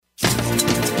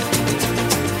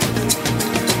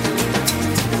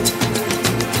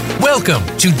Welcome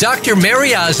to Dr.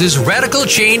 Mary Oz's Radical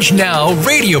Change Now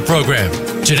radio program.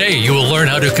 Today you will learn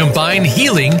how to combine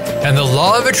healing and the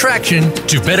law of attraction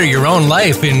to better your own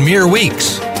life in mere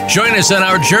weeks. Join us on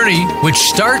our journey, which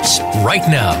starts right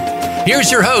now.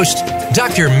 Here's your host,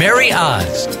 Dr. Mary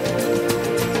Oz.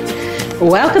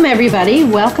 Welcome, everybody.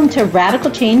 Welcome to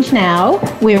Radical Change Now,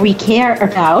 where we care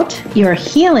about your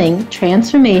healing,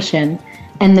 transformation,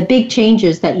 and the big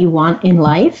changes that you want in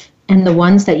life and the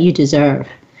ones that you deserve.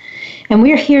 And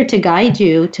we're here to guide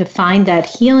you to find that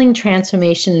healing,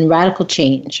 transformation, and radical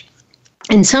change.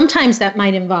 And sometimes that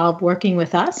might involve working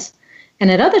with us. And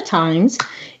at other times,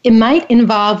 it might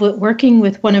involve working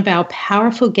with one of our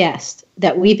powerful guests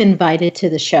that we've invited to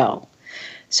the show.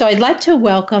 So I'd like to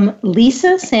welcome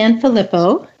Lisa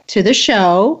Sanfilippo to the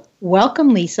show.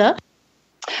 Welcome, Lisa.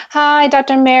 Hi,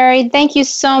 Dr. Mary. Thank you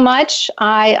so much.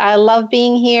 I love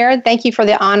being here. Thank you for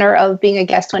the honor of being a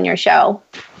guest on your show.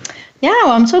 Yeah,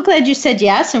 well, I'm so glad you said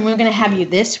yes, and we're going to have you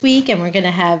this week, and we're going to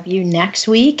have you next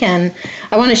week. And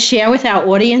I want to share with our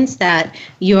audience that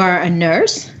you are a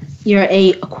nurse, you're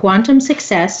a Quantum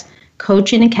Success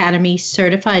Coaching Academy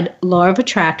certified Law of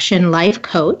Attraction life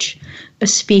coach, a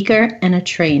speaker, and a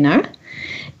trainer.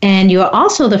 And you are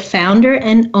also the founder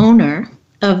and owner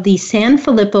of the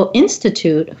Sanfilippo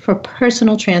Institute for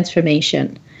Personal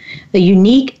Transformation, a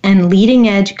unique and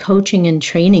leading-edge coaching and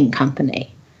training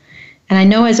company. And I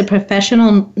know as a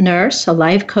professional nurse, a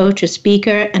life coach, a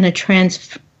speaker, and a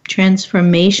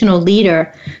transformational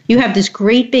leader, you have this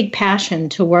great big passion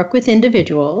to work with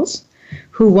individuals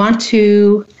who want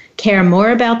to care more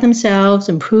about themselves,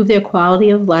 improve their quality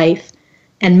of life,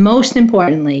 and most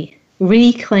importantly,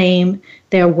 reclaim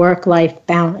their work-life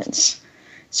balance.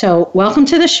 So welcome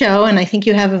to the show, and I think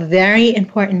you have a very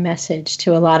important message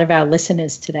to a lot of our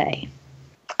listeners today.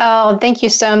 Oh, thank you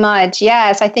so much.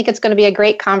 Yes, I think it's going to be a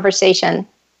great conversation.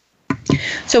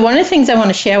 So one of the things I want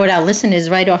to share with our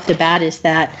listeners right off the bat is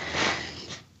that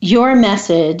your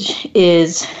message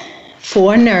is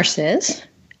for nurses.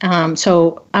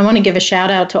 So I want to give a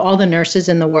shout out to all the nurses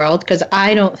in the world, because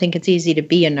I don't think it's easy to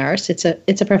be a nurse. It's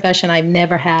a profession I've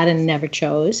never had and never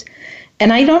chose.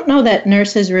 And I don't know that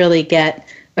nurses really get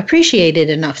appreciated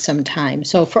enough sometimes.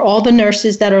 So for all the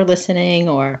nurses that are listening,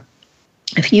 or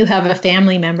if you have a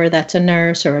family member that's a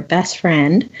nurse or a best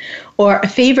friend or a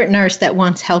favorite nurse that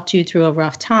once helped you through a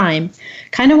rough time,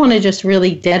 kind of want to just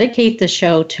really dedicate the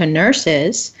show to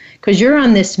nurses, because you're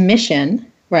on this mission,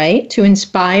 right, to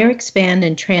inspire, expand,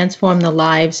 and transform the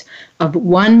lives of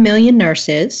 1 million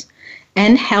nurses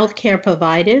and healthcare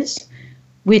providers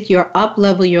with your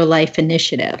Up-Level Your Life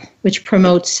initiative, which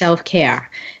promotes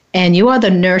self-care. And you are the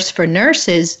nurse for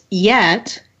nurses,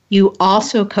 yet you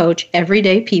also coach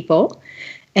everyday people.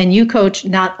 And you coach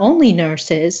not only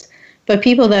nurses, but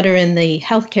people that are in the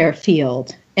healthcare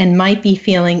field and might be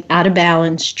feeling out of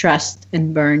balance, stressed,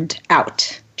 and burned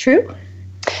out. True?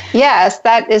 Yes,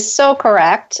 that is so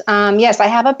correct. Yes, I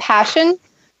have a passion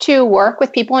to work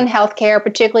with people in healthcare,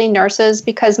 particularly nurses,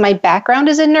 because my background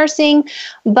is in nursing.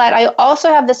 But I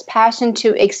also have this passion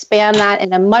to expand that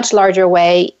in a much larger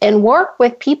way and work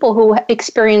with people who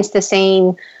experience the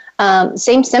same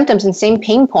symptoms and same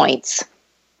pain points.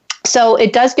 So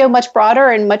it does go much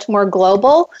broader and much more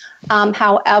global.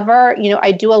 However,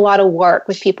 I do a lot of work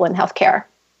with people in healthcare.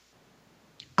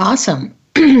 Awesome.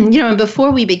 And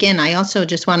before we begin, I also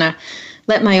just want to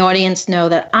let my audience know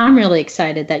that I'm really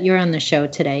excited that you're on the show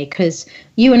today, because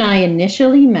you and I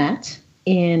initially met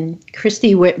in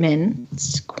Christy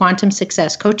Whitman's Quantum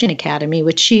Success Coaching Academy,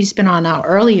 which she's been on our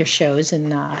earlier shows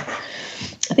in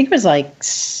I think it was like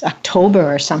October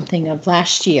or something of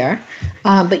last year.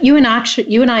 But you and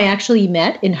I actually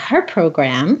met in her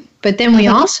program. But then we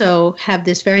also have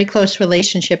this very close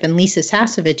relationship in Lisa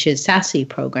Sasovich's SASSY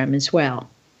program as well.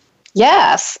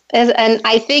 Yes. And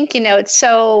I think, it's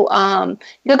so,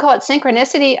 you could call it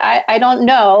synchronicity. I don't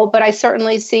know, but I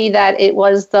certainly see that it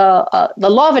was the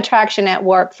law of attraction at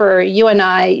work for you and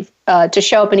I to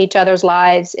show up in each other's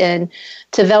lives and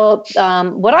develop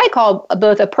what I call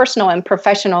both a personal and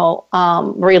professional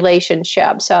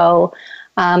relationship. So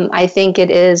I think it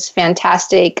is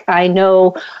fantastic. I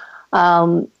know,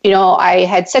 I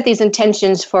had set these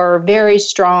intentions for very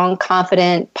strong,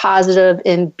 confident, positive,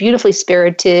 and beautifully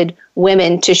spirited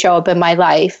women to show up in my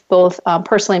life, both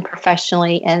personally and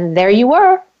professionally. And there you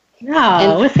were.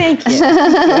 Oh, well, thank you.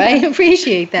 I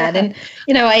appreciate that. And,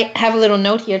 I have a little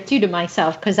note here, too, to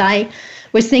myself, because I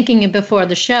was thinking before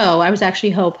the show, I was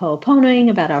actually ho'oponoing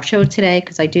about our show today,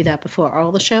 because I do that before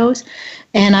all the shows.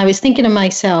 And I was thinking to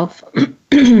myself,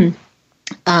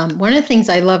 one of the things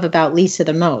I love about Lisa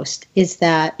the most is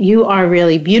that you are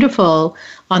really beautiful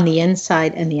on the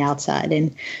inside and the outside.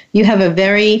 And you have a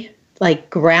very like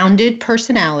grounded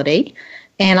personality.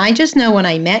 And I just know when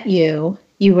I met you,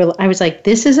 I was like,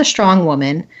 this is a strong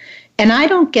woman. And I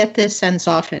don't get this sense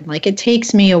often. Like, it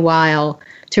takes me a while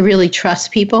to really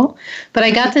trust people. But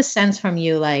I got this sense from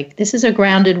you, like, this is a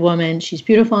grounded woman. She's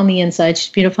beautiful on the inside.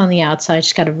 She's beautiful on the outside.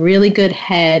 She's got a really good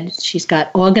head. She's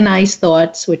got organized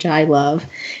thoughts, which I love.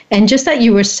 And just that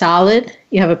you were solid.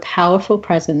 You have a powerful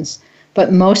presence.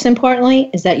 But most importantly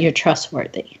is that you're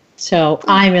trustworthy. So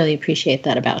I really appreciate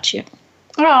that about you.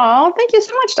 Oh, thank you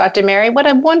so much, Dr. Mary. What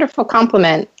a wonderful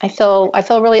compliment. I feel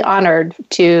really honored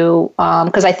to,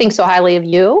 because I think so highly of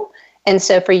you. And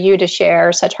so for you to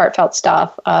share such heartfelt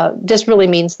stuff just really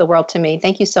means the world to me.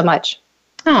 Thank you so much.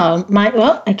 Oh,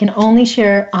 well, I can only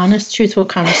share honest, truthful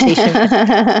conversation.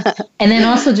 And then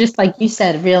also, just like you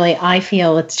said, really, I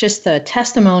feel it's just a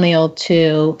testimonial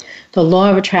to the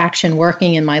law of attraction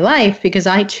working in my life, because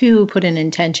I too put an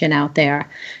intention out there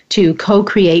to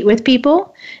co-create with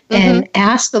people and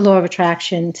ask the law of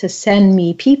attraction to send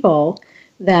me people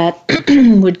that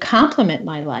would complement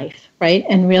my life, right?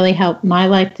 And really help my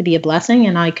life to be a blessing,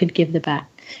 and I could give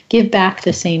back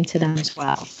the same to them as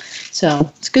well.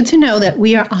 So it's good to know that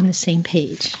we are on the same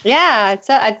page. Yeah,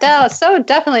 I so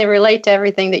definitely relate to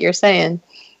everything that you're saying.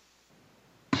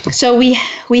 So we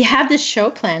have this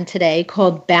show planned today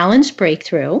called Balance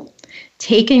Breakthrough,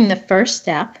 taking the first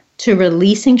step to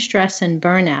releasing stress and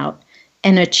burnout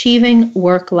and achieving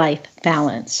work-life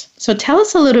balance. So tell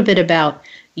us a little bit about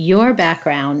your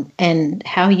background and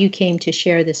how you came to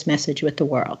share this message with the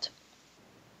world.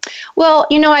 Well,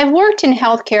 I've worked in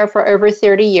healthcare for over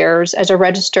 30 years as a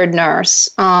registered nurse,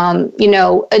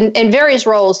 in various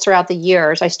roles throughout the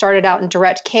years. I started out in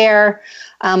direct care.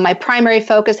 My primary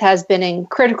focus has been in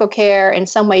critical care in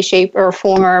some way, shape, or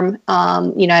form.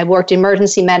 I've worked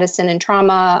emergency medicine and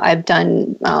trauma. I've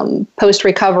done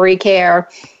post-recovery care.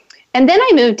 And then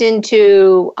I moved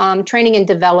into training and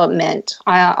development.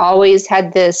 I always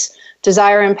had this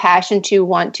desire and passion to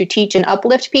want to teach and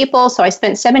uplift people. So I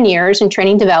spent 7 years in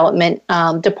training development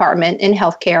department in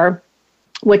healthcare,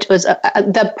 which was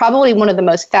probably one of the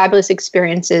most fabulous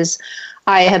experiences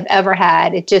I have ever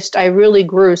had. I really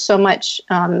grew so much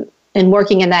in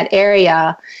working in that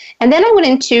area. And then I went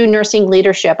into nursing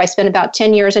leadership. I spent about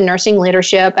 10 years in nursing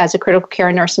leadership as a critical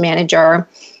care nurse manager.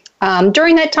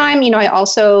 During that time, I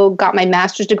also got my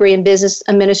master's degree in business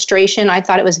administration. I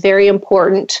thought it was very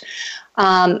important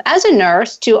as a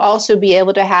nurse to also be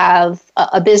able to have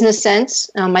a business sense.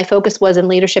 My focus was in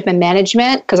leadership and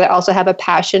management because I also have a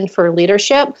passion for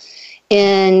leadership.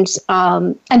 And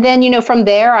then, from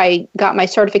there, I got my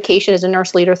certification as a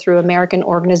nurse leader through American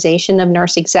Organization of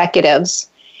Nurse Executives.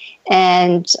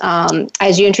 And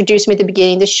as you introduced me at the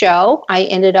beginning of the show, I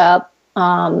ended up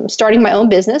starting my own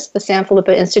business, the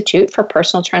Sanfilippo Institute for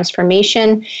Personal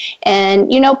Transformation. And,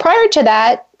 prior to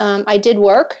that, I did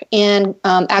work and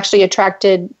actually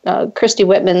attracted Christy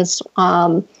Whitman's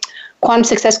Quantum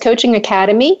Success Coaching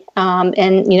Academy.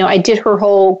 And I did her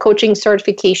whole coaching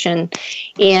certification.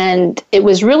 And it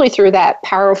was really through that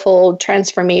powerful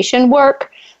transformation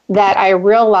work that I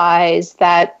realized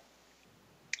that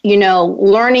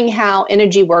learning how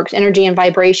energy works, energy and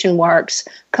vibration works,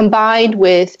 combined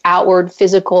with outward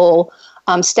physical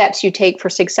steps you take for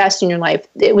success in your life.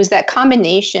 It was that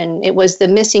combination. It was the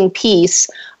missing piece.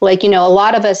 Like, a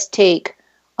lot of us take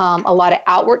a lot of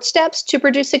outward steps to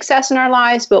produce success in our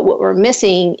lives, but what we're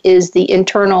missing is the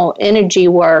internal energy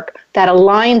work that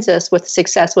aligns us with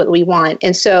success, what we want.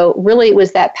 And so really it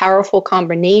was that powerful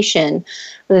combination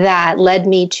that led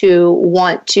me to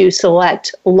want to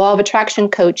select law of attraction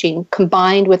coaching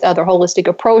combined with other holistic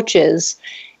approaches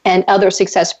and other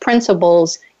success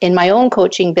principles in my own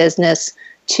coaching business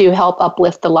to help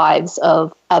uplift the lives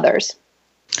of others.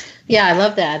 Yeah, I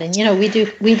love that. And, we do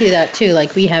that too.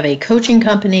 Like, we have a coaching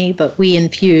company, but we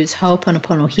infuse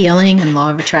Ho'oponopono healing and law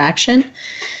of attraction.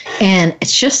 And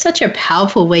it's just such a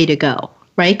powerful way to go,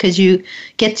 right? Because you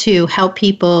get to help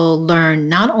people learn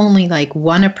not only like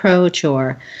one approach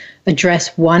or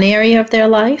address one area of their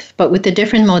life, but with the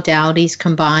different modalities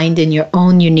combined in your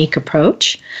own unique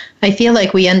approach. I feel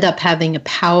like we end up having a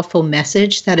powerful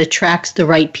message that attracts the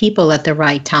right people at the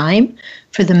right time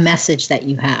for the message that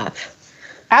you have.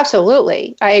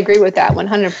 Absolutely. I agree with that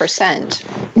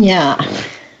 100%. Yeah.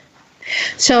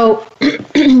 So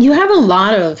you have a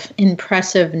lot of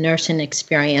impressive nursing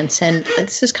experience, and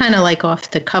this is kind of like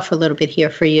off the cuff a little bit here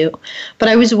for you. But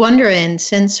I was wondering,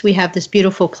 since we have this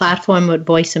beautiful platform with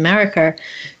Voice America,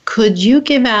 would you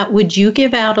give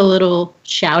out a little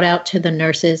shout out to the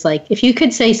nurses? Like, if you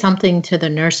could say something to the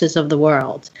nurses of the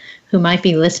world who might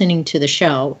be listening to the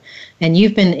show, and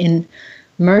you've been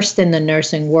immersed in the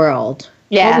nursing world,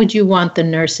 What would you want the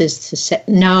nurses to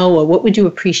know, or what would you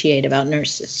appreciate about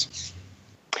nurses?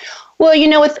 Well,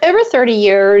 with over 30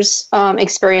 years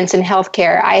experience in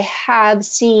healthcare, I have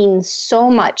seen so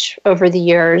much over the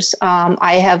years.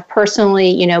 I have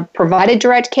personally, provided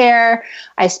direct care.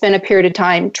 I spent a period of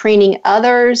time training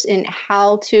others in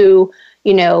how to,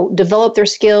 develop their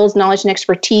skills, knowledge, and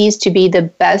expertise to be the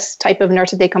best type of nurse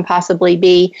that they can possibly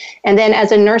be. And then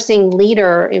as a nursing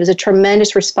leader, it was a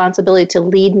tremendous responsibility to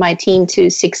lead my team to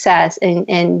success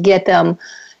and get them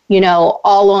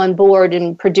all on board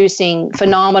and producing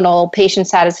phenomenal patient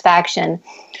satisfaction.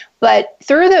 But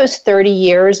through those 30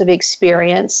 years of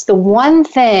experience, the one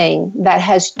thing that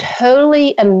has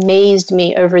totally amazed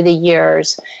me over the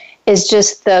years is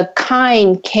just the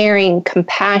kind, caring,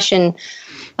 compassionate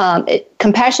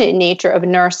nature of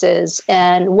nurses.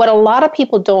 And what a lot of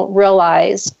people don't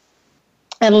realize,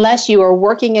 unless you are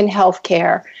working in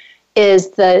healthcare, is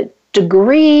the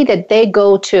degree that they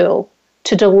go to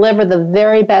deliver the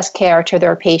very best care to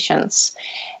their patients.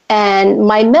 And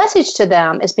my message to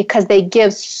them is because they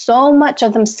give so much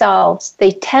of themselves,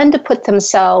 they tend to put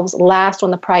themselves last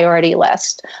on the priority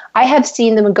list. I have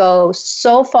seen them go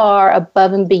so far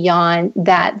above and beyond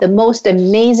that, the most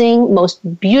amazing, most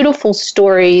beautiful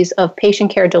stories of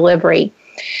patient care delivery.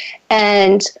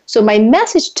 And so my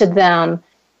message to them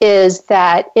is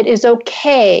that it is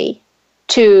okay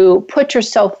to put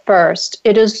yourself first.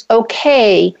 It is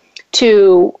okay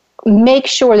to make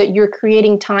sure that you're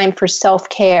creating time for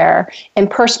self-care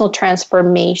and personal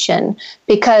transformation.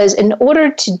 Because in order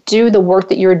to do the work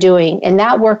that you're doing, and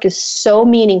that work is so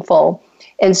meaningful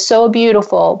and so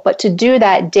beautiful, but to do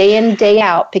that day in, day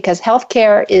out, because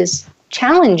healthcare is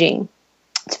challenging.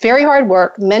 It's very hard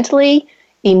work, mentally,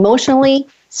 emotionally,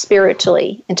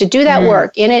 spiritually. And to do that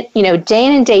work in it, day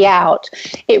in and day out,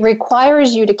 it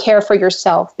requires you to care for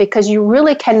yourself, because you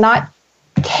really cannot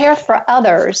care for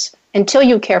others until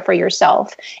you care for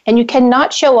yourself. And you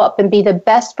cannot show up and be the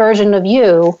best version of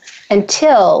you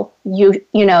until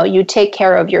you take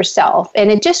care of yourself.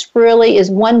 And it just really is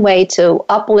one way to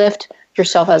uplift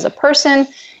yourself as a person,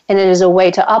 and it is a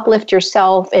way to uplift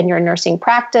yourself in your nursing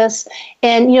practice.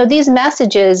 And these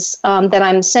messages that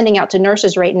I'm sending out to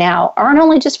nurses right now aren't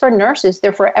only just for nurses,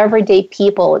 they're for everyday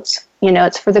people. It's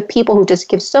for the people who just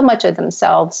give so much of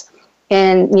themselves,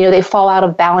 and they fall out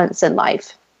of balance in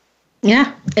life.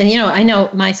 Yeah. And, I know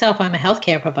myself, I'm a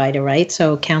healthcare provider, right?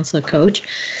 So counselor, coach.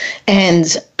 And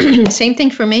same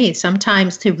thing for me.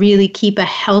 Sometimes to really keep a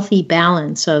healthy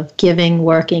balance of giving,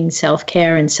 working,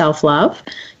 self-care, and self-love,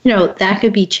 that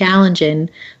could be challenging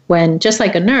when, just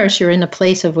like a nurse, you're in a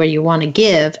place of where you want to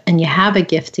give and you have a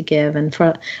gift to give. And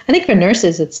I think for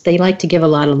nurses, they like to give a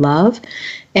lot of love,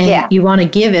 and you want to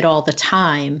give it all the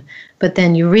time. But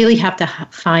then you really have to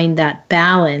find that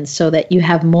balance so that you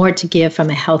have more to give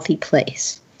from a healthy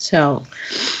place. So,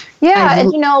 yeah,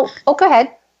 go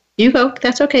ahead. You go.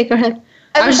 That's okay. Go ahead.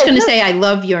 I was just going to say I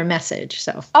love your message.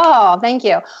 So. Oh, thank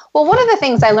you. Well, one of the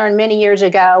things I learned many years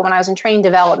ago when I was in training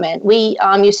development, we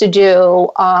used to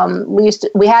do.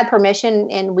 We had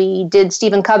permission, and we did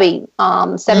Stephen Covey,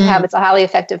 7 Habits of Highly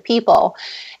Effective People.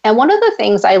 And one of the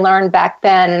things I learned back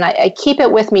then, and I keep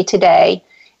it with me today,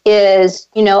 is,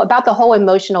 about the whole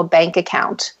emotional bank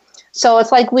account. So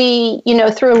it's like we,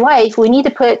 through life, we need to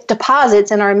put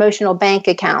deposits in our emotional bank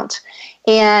account.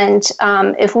 And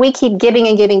if we keep giving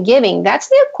and giving, that's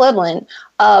the equivalent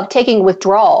of taking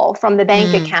withdrawal from the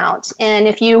bank account. And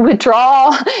if you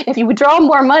withdraw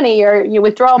more money, or you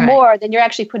withdraw more than you're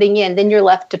actually putting in, then you're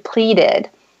left depleted.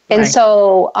 And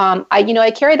so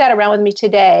I carry that around with me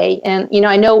today. And,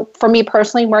 I know for me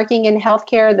personally, working in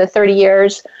healthcare, the 30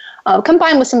 years,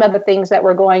 combined with some other things that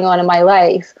were going on in my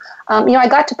life, I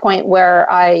got to a point where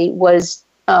I was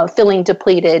feeling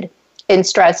depleted and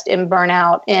stressed and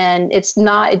burnout, and it's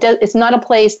not a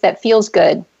place that feels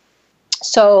good.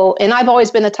 So, and I've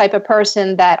always been the type of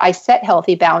person that I set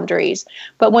healthy boundaries.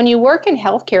 But when you work in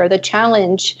healthcare, the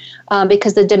challenge,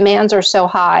 because the demands are so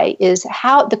high,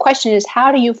 the question is,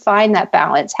 how do you find that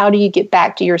balance? How do you get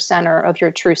back to your center of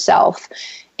your true self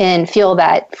and feel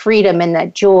that freedom and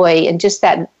that joy and just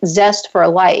that zest for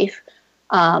life?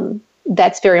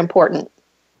 That's very important.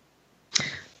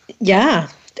 Yeah,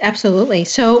 absolutely.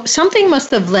 So something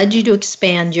must have led you to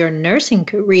expand your nursing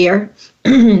career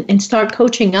and start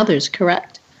coaching others,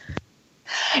 correct?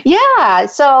 Yeah,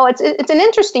 so it's an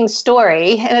interesting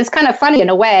story, and it's kind of funny in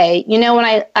a way. When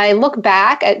I look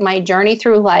back at my journey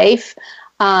through life,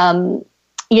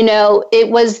 it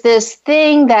was this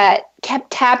thing that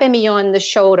kept tapping me on the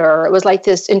shoulder. It was like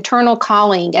this internal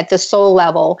calling at the soul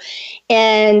level.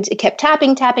 And it kept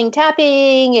tapping.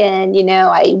 And,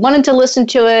 I wanted to listen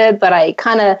to it, but I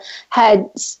kind of had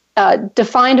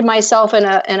defined myself in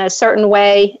a certain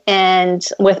way, and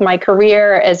with my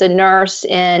career as a nurse.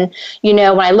 And, when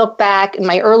I look back in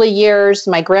my early years,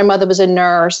 my grandmother was a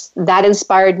nurse. That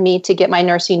inspired me to get my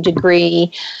nursing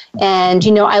degree. And,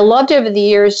 I loved over the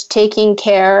years taking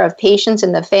care of patients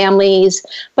and the families.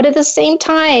 But at the same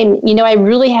time, I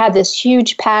really had this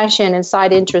huge passion and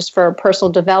side interest for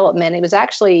personal development. It was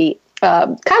actually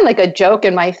kind of like a joke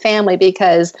in my family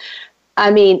because,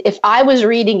 if I was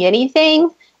reading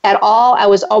anything at all, I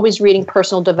was always reading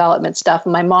personal development stuff.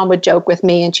 And my mom would joke with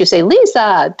me and she'd say,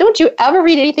 Lisa, don't you ever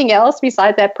read anything else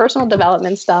besides that personal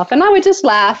development stuff? And I would just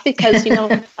laugh because,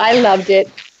 I loved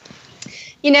it.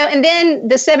 And then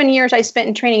the 7 years I spent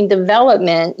in training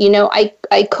development,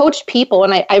 I coached people,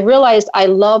 and I realized I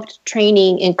loved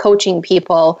training and coaching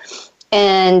people.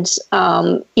 And,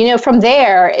 from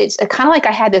there, it's kind of like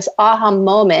I had this aha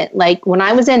moment. Like when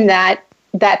I was in that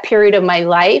period of my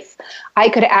life, I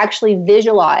could actually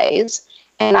visualize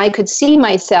and I could see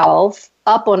myself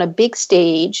up on a big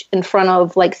stage in front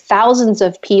of like thousands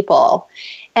of people.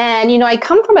 And, I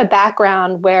come from a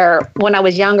background where when I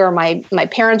was younger, my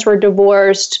parents were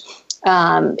divorced.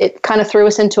 It kind of threw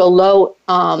us into a low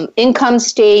income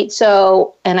state.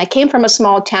 And I came from a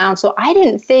small town, so I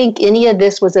didn't think any of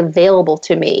this was available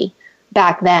to me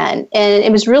back then. And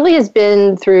it was really has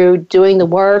been through doing the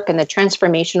work and the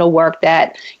transformational work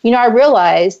that, I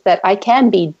realized that I can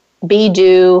be,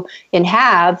 do, and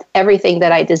have everything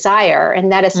that I desire.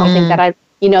 And that is something that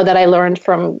I learned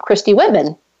from Christy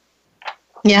Whitman.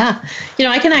 Yeah.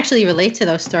 I can actually relate to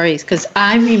those stories because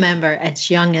I remember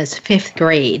as young as 5th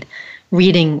grade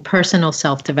reading personal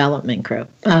self-development group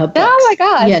books. Oh my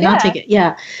God.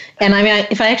 Yeah. And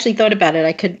if I actually thought about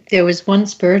it, there was one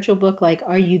spiritual book like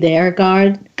Are You There,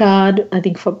 God? I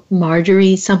think for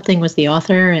Marjorie something was the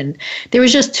author. And there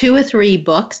was just 2 or 3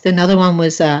 books. Another one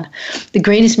was The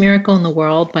Greatest Miracle in the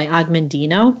World by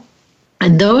Agmendino.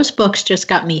 And those books just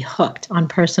got me hooked on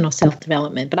personal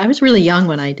self-development. But I was really young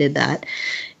when I did that.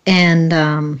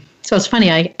 And so it's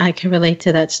funny, I can relate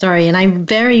to that story. And I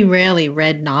very rarely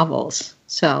read novels.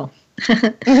 So.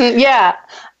 Yeah.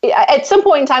 At some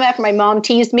point in time after my mom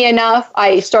teased me enough,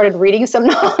 I started reading some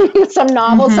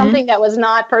novels, something that was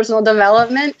not personal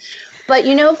development. But,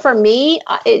 for me,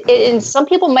 and some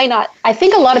people might not, I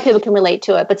think a lot of people can relate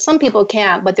to it, but some people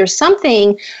can't. But there's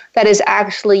something that is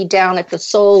actually down at the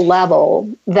soul level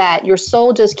that your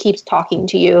soul just keeps talking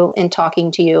to you and talking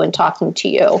to you and talking to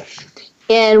you.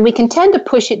 And we can tend to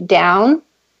push it down,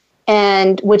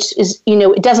 and which is,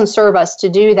 it doesn't serve us to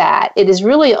do that. It is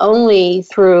really only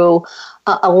through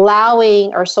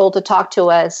allowing our soul to talk to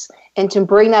us and to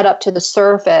bring that up to the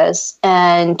surface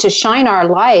and to shine our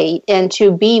light and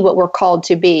to be what we're called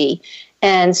to be.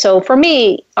 And so for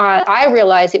me, I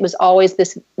realized it was always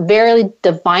this very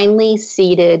divinely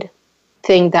seeded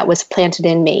thing that was planted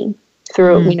in me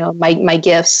through, my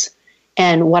gifts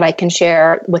and what I can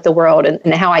share with the world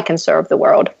and how I can serve the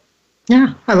world.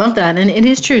 Yeah, I love that. And it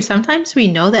is true. Sometimes we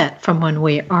know that from when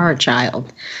we are a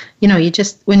child.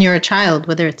 When you're a child,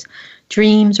 whether it's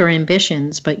dreams or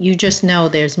ambitions, but you just know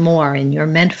there's more and you're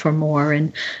meant for more,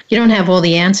 and you don't have all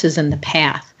the answers in the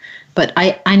path. But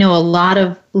I know a lot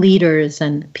of leaders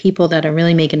and people that are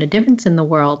really making a difference in the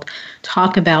world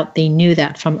talk about they knew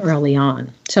that from early on.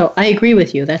 So I agree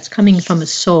with you. That's coming from a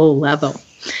soul level.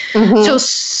 Mm-hmm. So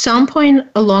some point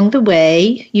along the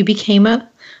way, you became a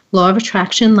law of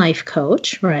attraction life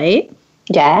coach, right?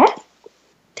 Yeah.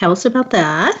 Tell us about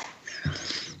that.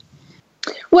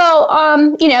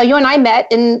 Well, you and I met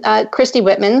in Christy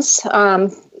Whitman's,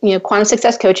 Quantum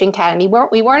Success Coaching Academy.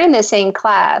 We weren't in the same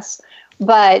class,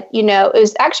 but, it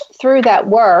was actually through that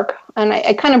work, and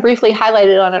I kind of briefly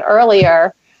highlighted on it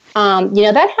earlier.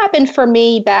 That happened for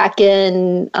me back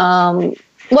in,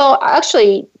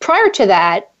 actually, prior to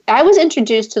that, I was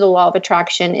introduced to the law of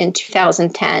attraction in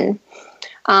 2010.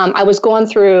 I was going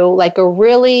through like a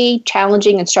really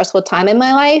challenging and stressful time in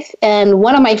my life. And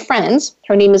one of my friends,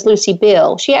 her name is Lucy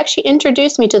Bill, she actually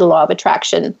introduced me to the law of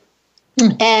attraction.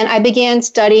 And I began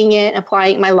studying it and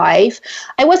applying it in my life.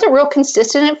 I wasn't real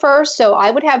consistent at first, so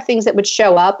I would have things that would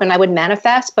show up and I would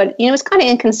manifest, but it was kind of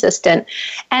inconsistent.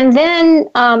 And then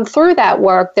through that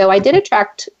work, though, I did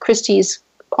attract Christy's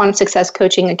Quantum Success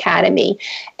Coaching Academy.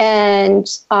 And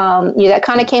that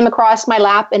kind of came across my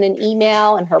lap in an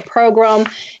email and her program.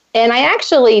 And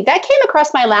that came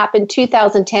across my lap in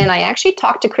 2010. I actually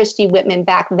talked to Christy Whitman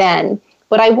back then,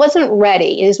 but I wasn't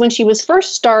ready. It was when she was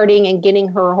first starting and getting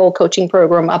her whole coaching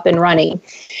program up and running.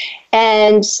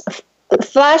 And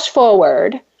flash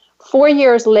forward 4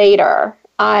 years later,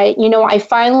 I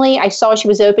saw she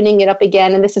was opening it up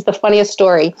again. And this is the funniest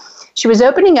story. She was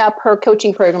opening up her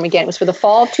coaching program again. It was for the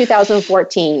fall of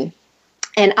 2014.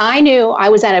 And I knew I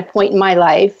was at a point in my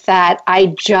life that I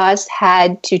just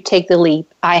had to take the leap.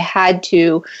 I had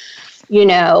to,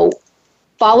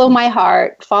 follow my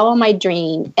heart, follow my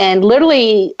dream. And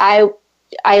literally,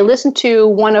 I listened to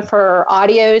one of her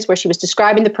audios where she was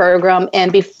describing the program.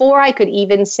 And before I could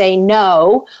even say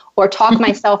no or talk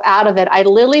myself out of it, I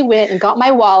literally went and got my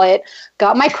wallet,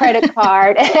 got my credit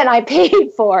card, and I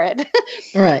paid for it.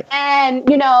 Right. And,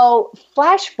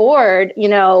 flash forward,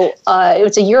 it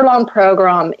was a year-long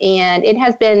program, and it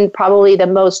has been probably the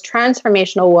most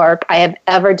transformational work I have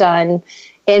ever done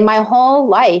in my whole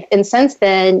life. And since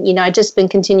then, I've just been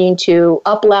continuing to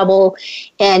up level.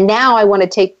 And now I want to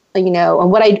take,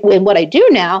 and what I do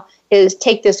now is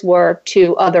take this work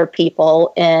to other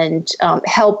people and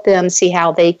help them see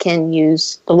how they can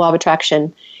use the law of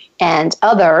attraction and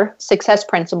other success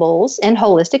principles and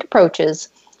holistic approaches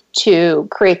to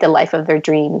create the life of their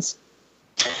dreams.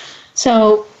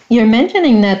 So you're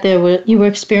mentioning that you were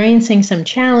experiencing some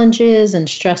challenges and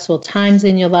stressful times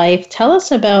in your life. Tell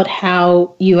us about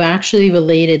how you actually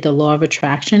related the law of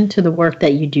attraction to the work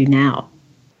that you do now.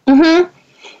 Mm-hmm.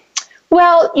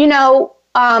 Well,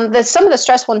 some of the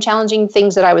stressful and challenging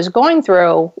things that I was going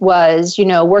through was,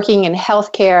 working in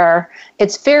healthcare.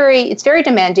 It's very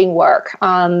demanding work.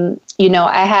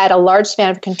 I had a large span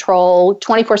of control,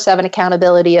 24/7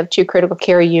 accountability of 2 critical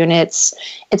care units.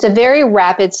 It's a very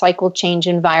rapid cycle change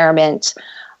environment.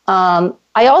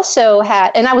 I also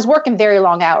had, and I was working very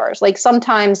long hours. Like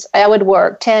sometimes I would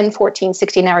work 10, 14,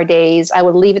 16-hour days. I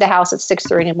would leave the house at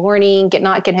 6:30 in the morning,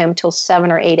 not get home till 7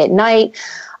 or 8 at night.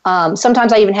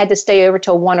 Sometimes I even had to stay over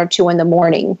till 1 or 2 in the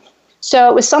morning. So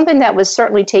it was something that was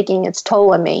certainly taking its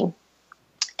toll on me.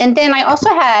 And then I also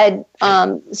had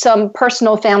some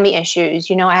personal family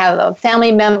issues. I have a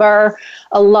family member,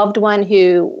 a loved one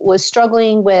who was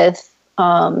struggling with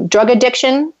drug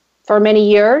addiction for many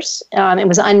years. It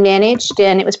was unmanaged,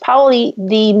 and it was probably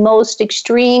the most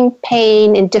extreme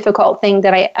pain and difficult thing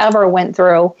that I ever went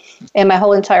through in my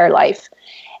whole entire life.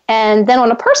 And then on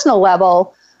a personal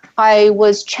level, I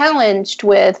was challenged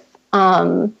with,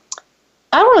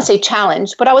 I don't want to say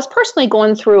challenged, but I was personally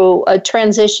going through a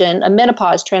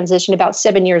menopause transition about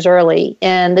 7 years early.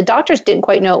 And the doctors didn't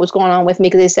quite know what was going on with me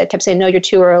because they kept saying, no, you're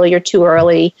too early,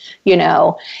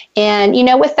 And,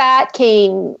 with that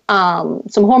came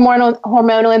some hormonal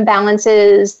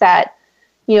imbalances that,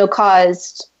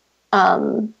 caused, a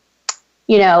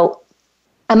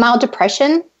mild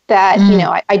depression that,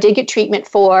 I did get treatment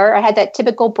for. I had that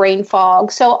typical brain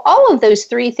fog. So all of those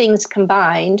 3 things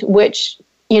combined, which,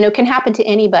 can happen to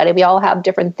anybody. We all have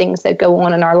different things that go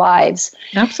on in our lives.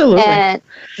 Absolutely. And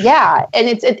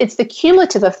it's the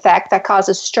cumulative effect that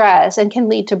causes stress and can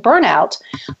lead to burnout.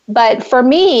 But for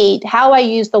me, how I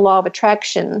use the law of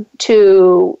attraction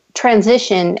to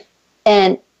transition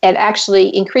and actually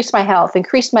increase my health,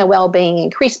 increase my well-being,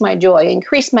 increase my joy,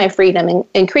 increase my freedom, and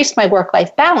increase my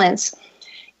work-life balance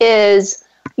is,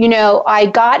 I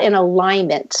got in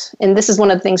alignment. And this is one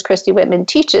of the things Christy Whitman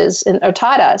teaches or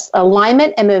taught us,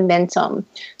 alignment and momentum.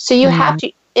 So you have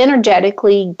to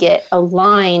energetically get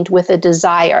aligned with a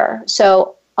desire.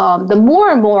 So the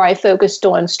more and more I focused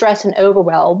on stress and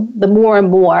overwhelm, the more and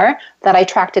more that I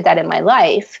attracted that in my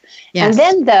life. Yes. And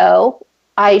then though,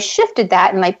 I shifted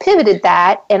that and I pivoted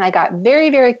that and I got very,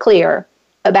 very clear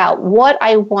about what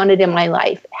I wanted in my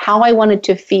life, how I wanted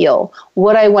to feel,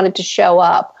 what I wanted to show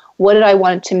up, what did I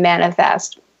want to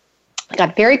manifest. I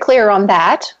got very clear on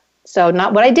that. So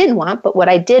not what I didn't want, but what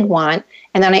I did want.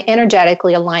 And then I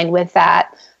energetically aligned with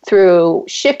that through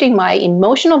shifting my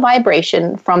emotional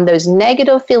vibration from those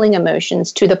negative feeling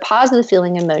emotions to the positive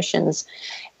feeling emotions.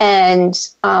 And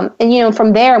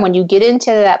from there, when you get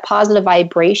into that positive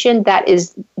vibration, that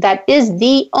is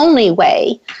the only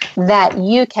way that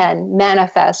you can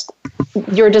manifest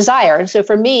your desire. And so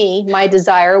for me, my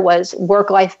desire was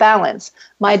work-life balance.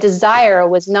 My desire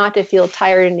was not to feel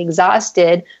tired and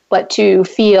exhausted, but to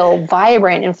feel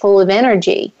vibrant and full of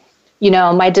energy.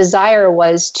 My desire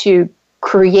was to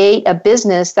create a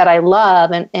business that I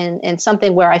love and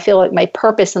something where I feel like my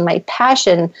purpose and my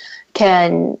passion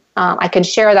I can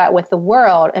share that with the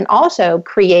world and also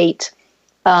create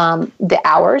the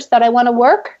hours that I want to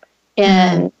work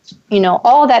and,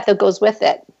 all that goes with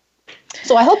it.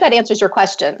 So I hope that answers your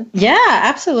question. Yeah,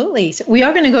 absolutely. So we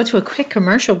are going to go to a quick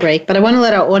commercial break, but I want to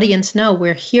let our audience know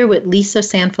we're here with Lisa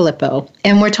Sanfilippo,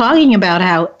 and we're talking about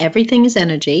how everything is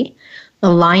energy,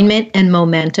 alignment and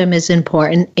momentum is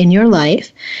important in your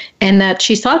life, and that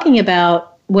she's talking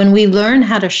about when we learn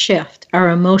how to shift our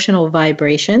emotional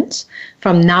vibrations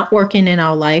from not working in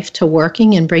our life to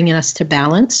working and bringing us to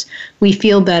balance, we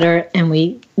feel better and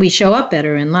we show up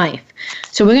better in life.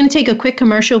 So we're going to take a quick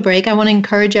commercial break. I want to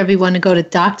encourage everyone to go to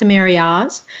Dr. Mary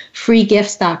Oz,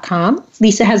 freegifts.com.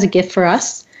 Lisa has a gift for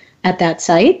us at that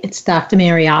site. It's Dr.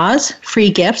 Mary Oz,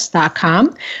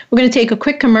 freegifts.com. We're going to take a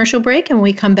quick commercial break, and when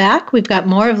we come back, we've got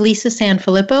more of Lisa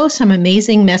Sanfilippo, some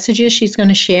amazing messages she's going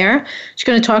to share. She's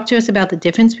going to talk to us about the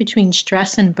difference between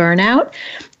stress and burnout,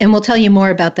 and we'll tell you more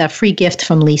about that free gift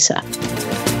from Lisa.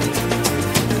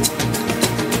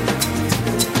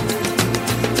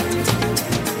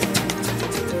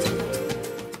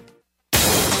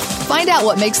 Find out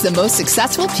what makes the most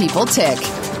successful people tick.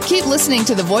 Keep listening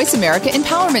to the Voice America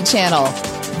Empowerment Channel.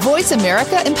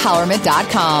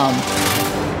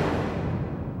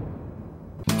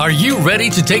 VoiceAmericaEmpowerment.com. Are you ready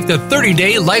to take the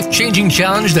 30-day life-changing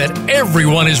challenge that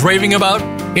everyone is raving about?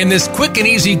 In this quick and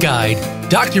easy guide,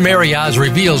 Dr. Mary Oz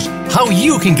reveals how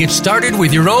you can get started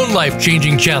with your own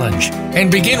life-changing challenge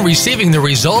and begin receiving the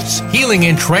results, healing,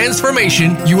 and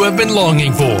transformation you have been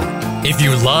longing for. If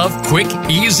you love quick,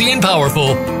 easy, and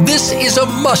powerful, this is a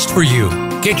must for you.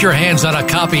 Get your hands on a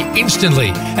copy instantly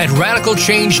at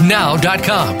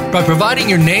RadicalChangeNow.com by providing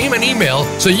your name and email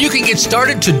so you can get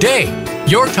started today.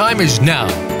 Your time is now,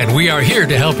 and we are here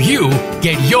to help you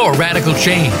get your radical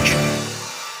change.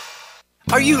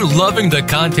 Are you loving the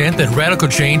content that Radical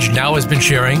Change Now has been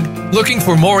sharing? Looking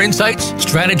for more insights,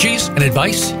 strategies, and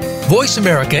advice? Voice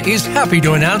America is happy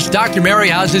to announce Dr.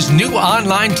 Mary Oz's new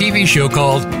online TV show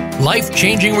called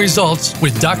Life-Changing Results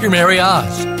with Dr. Mary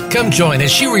Oz. Come join as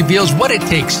she reveals what it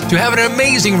takes to have an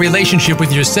amazing relationship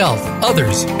with yourself,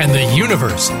 others, and the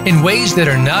universe in ways that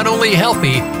are not only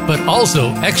healthy, but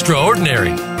also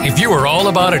extraordinary. If you are all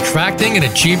about attracting and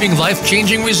achieving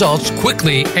life-changing results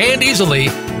quickly and easily,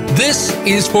 this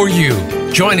is for you.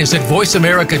 Join us at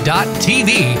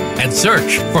voiceamerica.tv and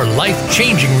search for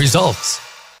life-changing results.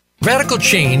 Radical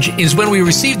change is when we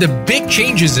receive the big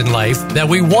changes in life that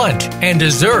we want and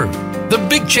deserve. The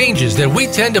big changes that we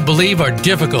tend to believe are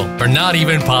difficult or not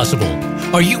even possible.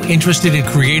 Are you interested in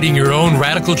creating your own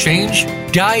radical change?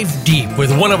 Dive deep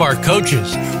with one of our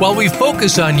coaches while we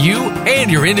focus on you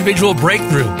and your individual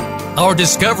breakthrough. Our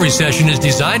discovery session is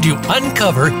designed to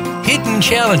uncover hidden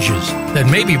challenges that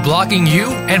may be blocking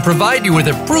you and provide you with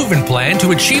a proven plan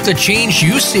to achieve the change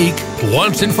you seek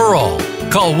once and for all.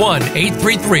 Call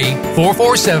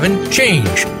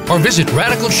 1-833-447-CHANGE or visit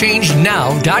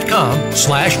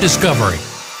RadicalChangeNow.com/discovery.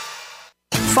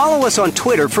 Follow us on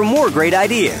Twitter for more great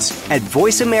ideas at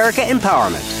Voice America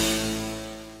Empowerment.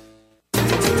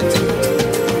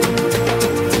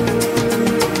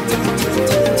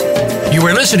 You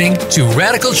are listening to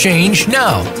Radical Change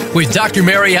Now with Dr.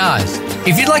 Mary Oz.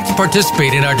 If you'd like to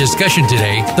participate in our discussion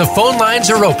today, the phone lines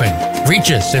are open.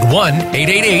 Reach us at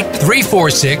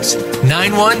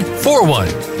 1-888-346-9141.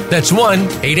 That's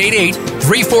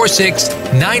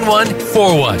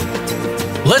 1-888-346-9141.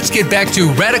 Let's get back to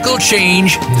Radical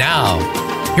Change Now.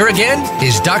 Here again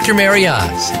is Dr. Mary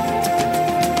Oz.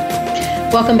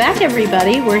 Welcome back,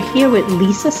 everybody. We're here with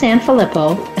Lisa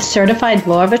Sanfilippo, a certified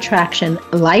law of attraction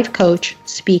life coach,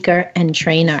 speaker, and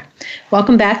trainer.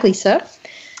 Welcome back, Lisa.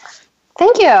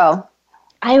 Thank you.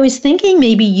 I was thinking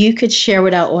maybe you could share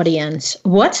with our audience,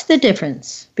 what's the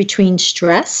difference between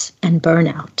stress and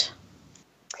burnout?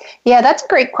 Yeah, that's a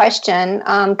great question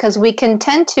because we can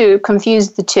tend to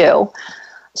confuse the two.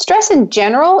 Stress in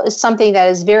general is something that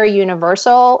is very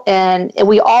universal and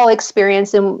we all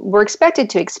experience and we're expected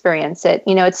to experience it.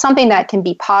 You know, it's something that can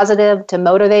be positive to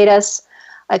motivate us.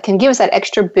 It can give us that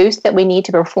extra boost that we need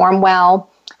to perform well.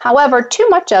 However, too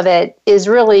much of it is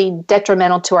really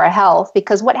detrimental to our health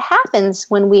because what happens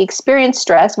when we experience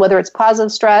stress, whether it's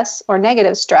positive stress or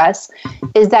negative stress,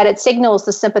 is that it signals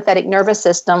the sympathetic nervous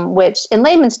system, which in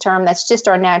layman's term, that's just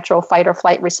our natural fight or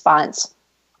flight response.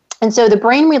 And so the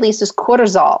brain releases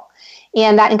cortisol,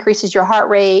 and that increases your heart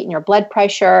rate and your blood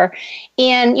pressure.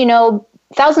 And, you know,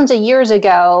 thousands of years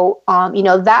ago,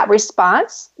 that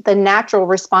response, the natural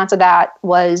response of that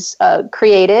was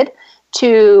created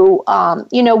to,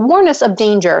 warn us of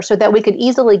danger so that we could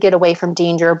easily get away from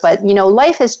danger. But,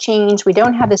 life has changed. We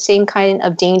don't have the same kind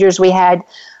of dangers we had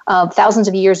thousands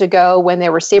of years ago when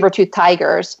there were saber-toothed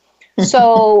tigers.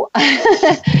 So,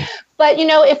 but,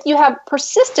 if you have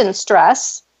persistent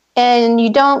stress, and you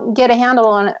don't get a handle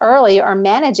on it early or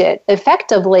manage it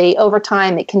effectively, over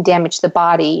time it can damage the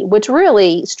body, which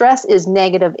really, stress is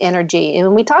negative energy. And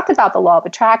when we talk about the law of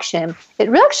attraction, it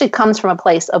really actually comes from a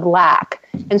place of lack.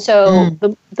 And so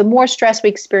the more stress we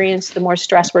experience, the more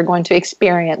stress we're going to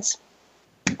experience.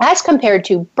 As compared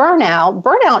to burnout,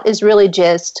 burnout is really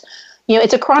just,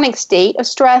 it's a chronic state of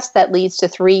stress that leads to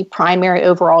 3 primary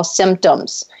overall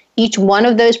symptoms. Each one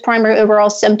of those primary overall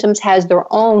symptoms has their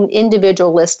own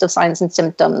individual list of signs and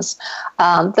symptoms.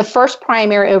 The first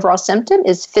primary overall symptom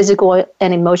is physical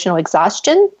and emotional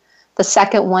exhaustion. The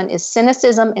second one is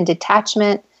cynicism and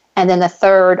detachment. And then the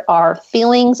third are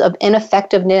feelings of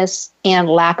ineffectiveness and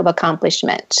lack of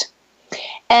accomplishment.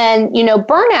 And,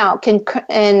 burnout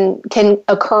can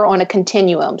occur on a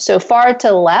continuum. So far to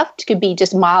the left could be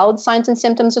just mild signs and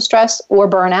symptoms of stress or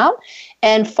burnout.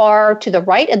 And far to the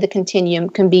right of the continuum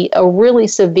can be a really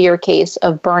severe case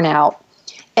of burnout.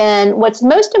 And what's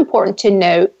most important to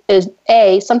note is,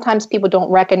 sometimes people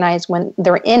don't recognize when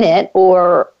they're in it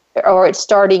or it's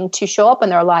starting to show up in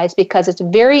their lives because it's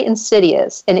very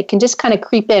insidious and it can just kind of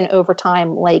creep in over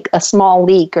time like a small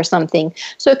leak or something.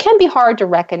 So it can be hard to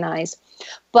recognize.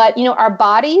 But, our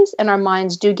bodies and our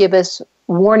minds do give us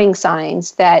warning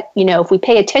signs that, if we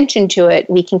pay attention to it,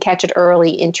 we can catch it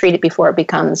early and treat it before it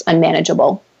becomes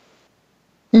unmanageable.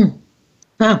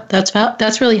 Wow,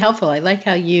 that's really helpful. I like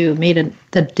how you made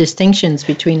the distinctions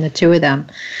between the two of them.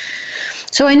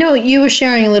 So I know you were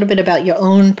sharing a little bit about your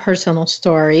own personal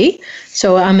story.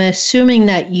 So I'm assuming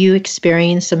that you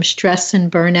experienced some stress and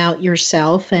burnout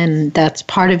yourself, and that's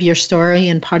part of your story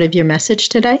and part of your message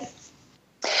today?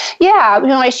 Yeah,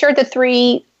 I shared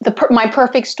my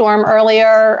perfect storm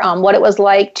earlier, what it was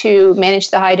like to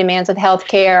manage the high demands of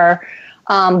healthcare,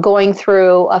 going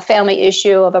through a family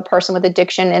issue of a person with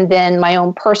addiction, and then my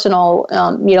own personal,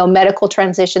 medical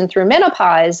transition through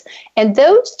menopause. And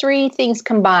those 3 things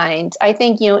combined, I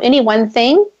think, any one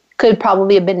thing could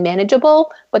probably have been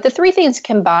manageable. But the 3 things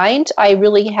combined, I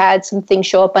really had some things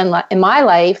show up in my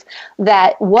life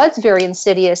that was very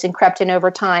insidious and crept in over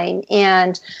time.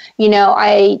 And,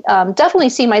 I definitely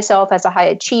see myself as a high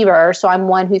achiever. So I'm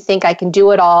one who think I can do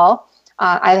it all.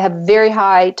 I have very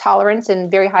high tolerance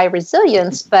and very high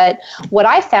resilience. But what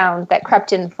I found that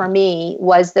crept in for me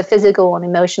was the physical and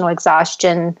emotional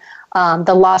exhaustion,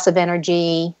 the loss of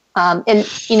energy, and I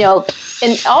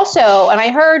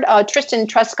heard Tristan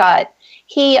Truscott,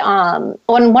 he, on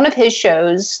one of his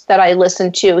shows that I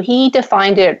listened to, he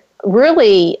defined it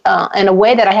really in a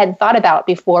way that I hadn't thought about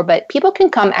before, but people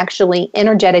can come actually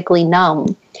energetically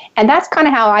numb. And that's kind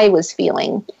of how I was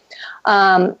feeling.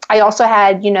 I also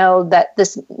had,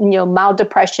 this mild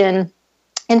depression,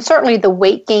 and certainly the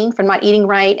weight gain from not eating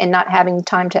right and not having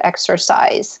time to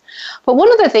exercise. But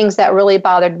one of the things that really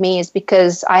bothered me is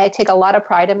because I take a lot of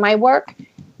pride in my work,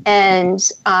 and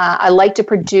I like to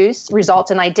produce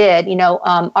results, and I did.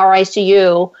 Our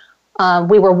ICU,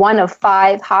 we were one of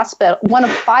 5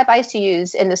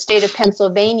 ICUs in the state of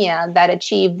Pennsylvania that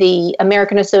achieved the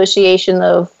American Association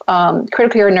of Critical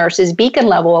Care Nurses Beacon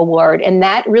Level Award, and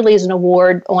that really is an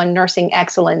award on nursing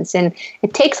excellence, and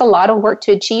it takes a lot of work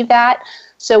to achieve that.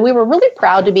 So we were really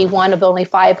proud to be one of only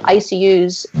 5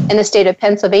 ICUs in the state of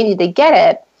Pennsylvania to get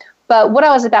it. But what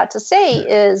I was about to say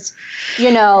is,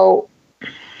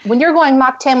 when you're going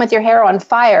Mach 10 with your hair on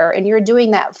fire and you're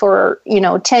doing that for,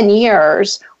 10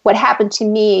 years, what happened to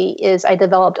me is I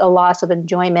developed a loss of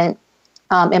enjoyment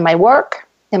in my work,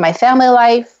 in my family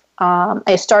life.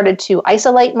 I started to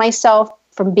isolate myself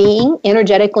from being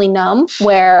energetically numb,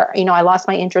 where, I lost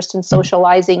my interest in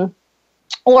socializing.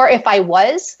 Or if I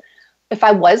was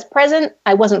present,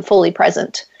 I wasn't fully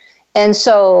present. And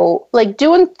so,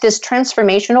 doing this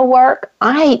transformational work,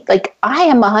 I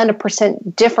am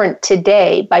 100% different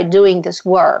today by doing this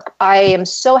work. I am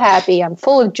so happy. I'm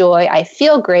full of joy. I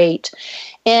feel great.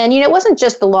 And, it wasn't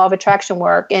just the law of attraction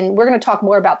work, and we're going to talk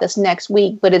more about this next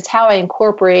week, but it's how I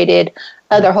incorporated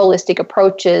other holistic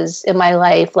approaches in my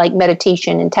life, like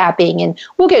meditation and tapping. And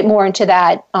we'll get more into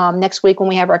that next week when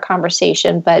we have our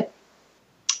conversation. But,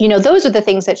 those are the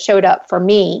things that showed up for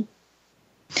me.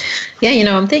 Yeah,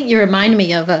 I think you remind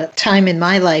me of a time in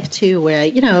my life, too, where,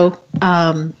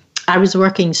 I was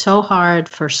working so hard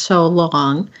for so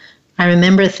long. I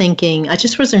remember thinking I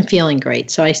just wasn't feeling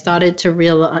great. So I started to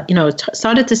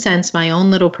started to sense my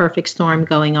own little perfect storm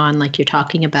going on, like you're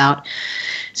talking about.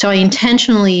 So I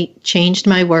intentionally changed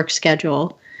my work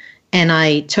schedule, and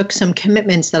I took some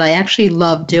commitments that I actually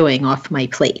love doing off my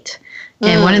plate.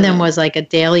 And one of them was like a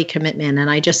daily commitment. And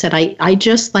I just said, I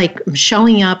just I'm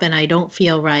showing up and I don't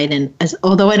feel right. And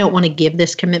although I don't want to give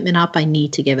this commitment up, I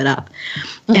need to give it up.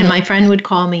 Mm-hmm. And my friend would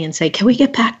call me and say, can we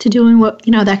get back to doing what,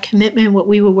 that commitment, what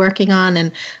we were working on?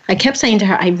 And I kept saying to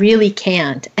her, I really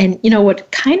can't. And,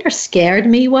 what kind of scared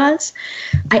me was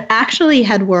I actually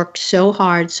had worked so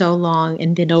hard, so long,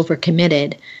 and been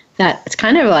overcommitted that it's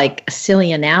kind of like a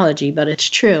silly analogy, but it's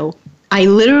true. I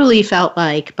literally felt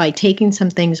like by taking some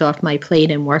things off my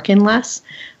plate and working less,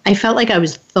 I felt like I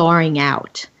was thawing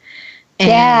out.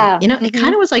 And, it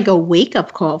kind of was like a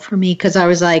wake-up call for me, because I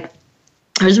was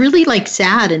really like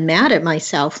sad and mad at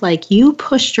myself. Like, you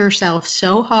pushed yourself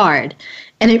so hard,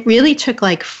 and it really took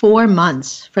like 4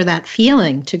 months for that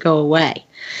feeling to go away.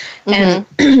 And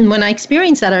when I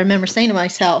experienced that, I remember saying to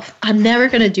myself, I'm never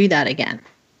going to do that again.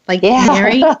 Like,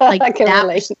 Mary, like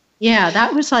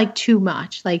that was like too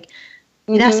much. Like,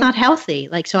 that's not healthy.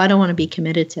 Like, so I don't want to be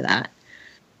committed to that.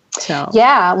 So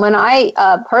when I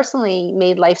personally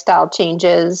made lifestyle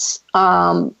changes,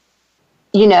 it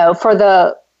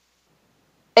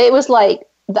was like,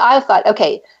 I thought,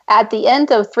 okay, at the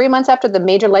end of 3 months after the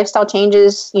major lifestyle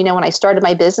changes, when I started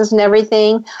my business and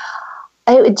everything,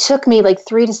 it took me like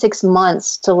 3 to 6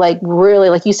 months to like really,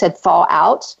 like you said, thaw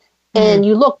out. And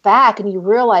you look back and you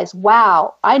realize,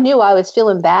 wow, I knew I was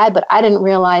feeling bad, but I didn't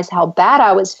realize how bad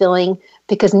I was feeling,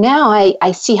 because now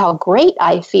I see how great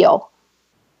I feel.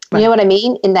 Right. You know what I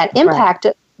mean? And that impact,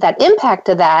 of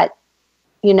that,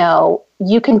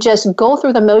 you can just go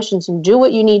through the motions and do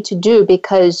what you need to do,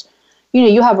 because,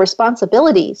 you have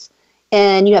responsibilities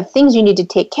and you have things you need to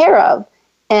take care of.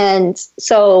 And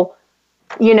so,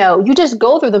 you just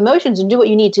go through the motions and do what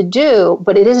you need to do,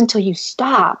 but it isn't until you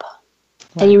stop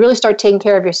and you really start taking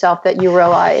care of yourself that you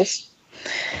realize.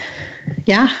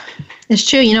 Yeah, it's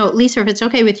true. Lisa, if it's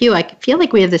okay with you, I feel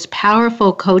like we have this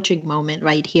powerful coaching moment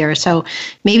right here. So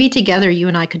maybe together you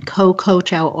and I could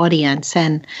co-coach our audience.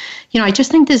 And, I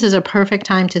just think this is a perfect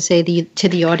time to say to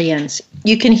the audience,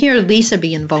 you can hear Lisa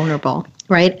being vulnerable,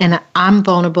 right? And I'm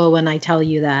vulnerable when I tell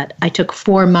you that I took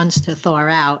 4 months to thaw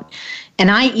out. And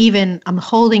I'm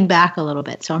holding back a little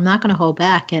bit, so I'm not going to hold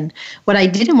back. And what I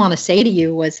didn't want to say to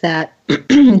you was that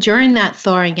during that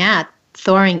thawing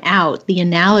out, the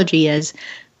analogy is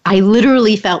I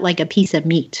literally felt like a piece of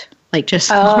meat, like just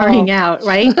thawing out,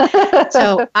 right?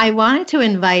 So I wanted to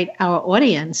invite our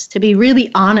audience to be really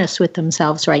honest with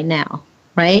themselves right now,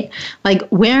 right? Like,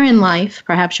 where in life,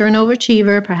 perhaps you're an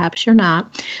overachiever, perhaps you're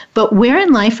not, but where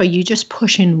in life are you just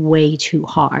pushing way too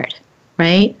hard?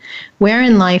 Right? Where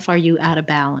in life are you out of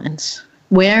balance?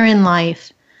 Where in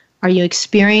life are you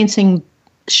experiencing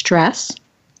stress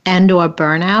and or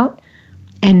burnout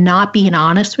and not being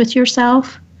honest with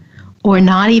yourself, or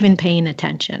not even paying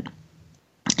attention?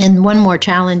 And one more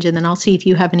challenge, and then I'll see if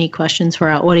you have any questions for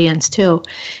our audience too,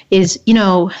 is,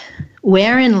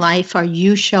 where in life are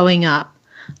you showing up,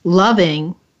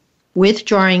 loving,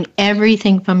 withdrawing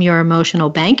everything from your emotional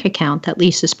bank account that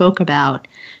Lisa spoke about,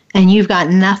 and you've got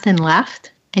nothing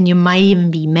left, and you might even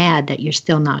be mad that you're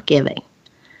still not giving,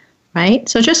 right?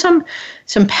 So just some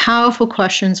powerful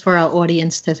questions for our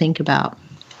audience to think about.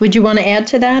 Would you want to add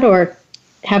to that, or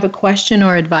have a question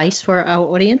or advice for our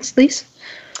audience, Lisa?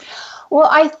 Well,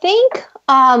 I think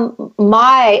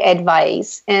my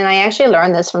advice, and I actually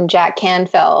learned this from Jack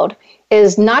Canfield,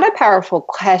 is not a powerful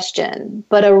question,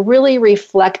 but a really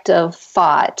reflective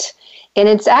thought. And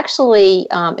it's actually,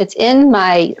 it's in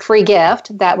my free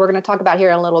gift that we're going to talk about here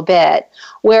in a little bit,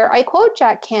 where I quote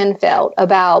Jack Canfield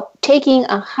about taking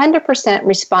 100%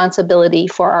 responsibility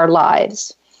for our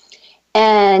lives.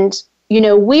 And,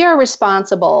 we are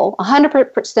responsible,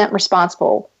 100%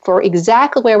 responsible for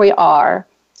exactly where we are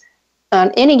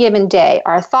on any given day,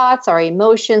 our thoughts, our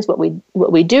emotions, what we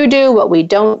do, what we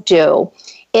don't do.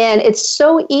 And it's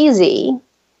so easy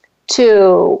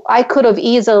I could have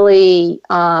easily,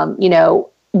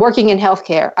 working in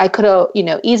healthcare, I could have,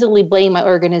 easily blamed my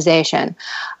organization.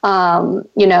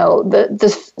 The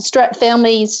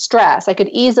family stress, I could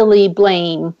easily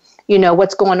blame,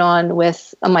 what's going on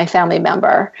with my family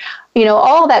member.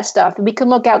 All that stuff. We can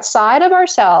look outside of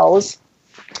ourselves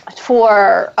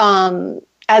for,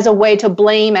 as a way to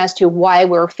blame as to why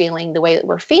we're feeling the way that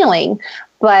we're feeling.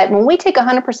 But when we take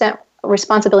 100%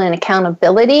 responsibility and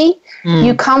accountability,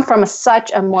 you come from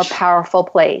such a more powerful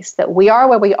place that we are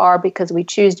where we are because we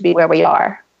choose to be where we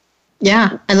are.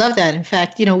 Yeah, I love that. In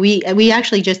fact, we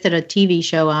actually just did a TV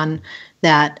show on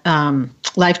that,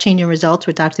 Life-Changing Results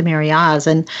with Dr. Mary Oz,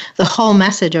 and the whole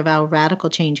message of our Radical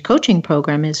Change coaching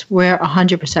program is we're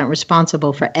 100%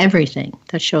 responsible for everything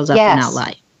that shows up in our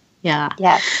life. Yeah.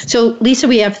 Yes. So, Lisa,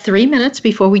 we have 3 minutes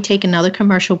before we take another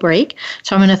commercial break.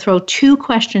 So I'm going to throw 2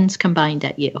 questions combined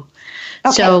at you.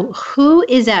 Okay. So who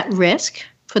is at risk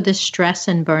for the stress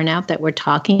and burnout that we're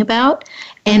talking about?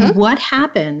 And what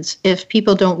happens if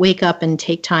people don't wake up and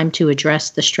take time to address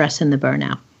the stress and the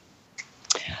burnout?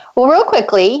 Well, real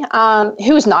quickly,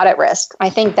 who's not at risk? I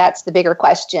think that's the bigger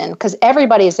question, because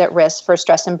everybody is at risk for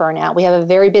stress and burnout. We have a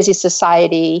very busy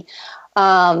society.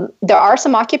 There are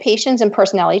some occupations and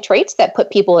personality traits that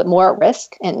put people more at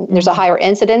risk, and there's a higher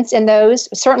incidence in those.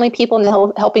 Certainly people in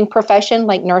the helping profession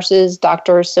like nurses,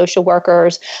 doctors, social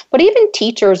workers, but even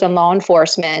teachers and law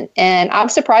enforcement. And I'm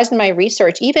surprised in my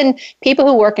research, even people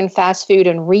who work in fast food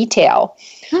and retail.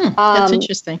 That's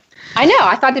interesting. I know.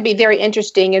 I thought it'd be very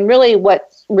interesting. And really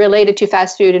what's related to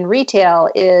fast food and retail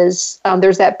is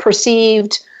there's that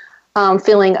perceived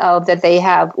feeling of that they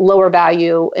have lower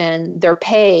value and their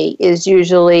pay is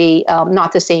usually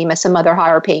not the same as some other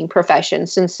higher paying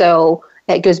professions. And so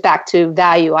it goes back to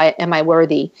value. Am I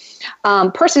worthy?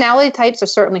 Personality types are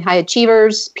certainly high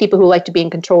achievers, people who like to be in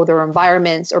control of their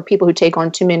environments, or people who take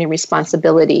on too many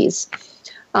responsibilities.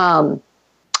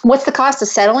 What's the cost of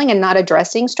settling and not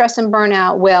addressing stress and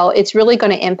burnout? Well, it's really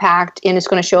going to impact and it's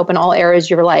going to show up in all areas of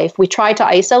your life. We try to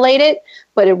isolate it,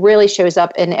 but it really shows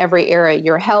up in every area: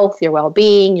 your health, your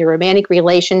well-being, your romantic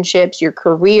relationships, your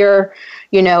career.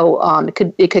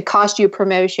 It could cost you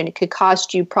promotion. It could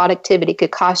cost you productivity. It could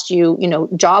cost you,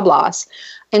 job loss.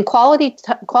 And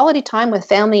quality time with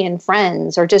family and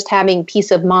friends, or just having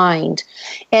peace of mind.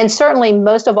 And certainly,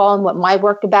 most of all, and what my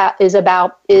work is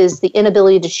the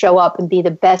inability to show up and be the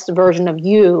best version of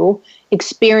you,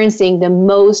 experiencing the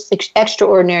most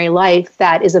extraordinary life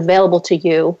that is available to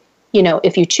you,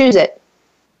 if you choose it.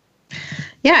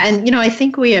 Yeah, and I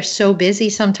think we are so busy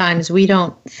sometimes we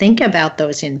don't think about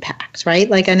those impacts, right?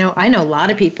 Like I know a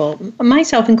lot of people,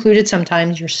 myself included,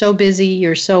 sometimes you're so busy,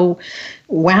 you're so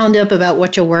wound up about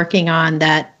what you're working on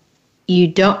that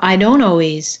I don't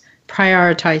always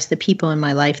prioritize the people in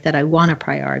my life that I want to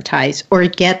prioritize, or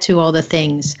get to all the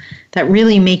things that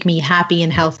really make me happy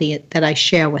and healthy that I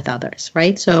share with others,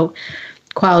 right? So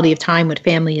quality of time with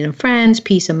family and friends,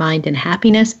 peace of mind and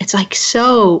happiness. It's like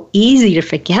so easy to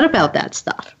forget about that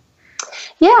stuff.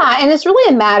 Yeah, and it's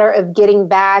really a matter of getting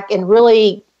back and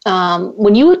really,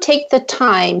 when you take the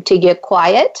time to get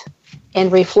quiet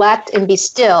and reflect and be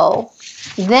still,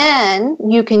 then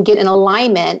you can get in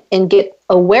alignment and get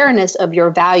awareness of your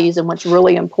values and what's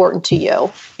really important to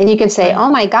you. And you can say, oh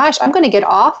my gosh, I'm going to get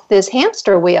off this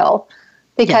hamster wheel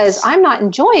because I'm not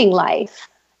enjoying life.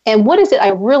 And what is it I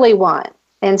really want?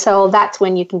 And so that's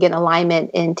when you can get in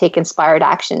alignment and take inspired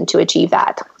action to achieve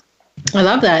that. I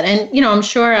love that. And, I'm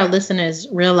sure our listeners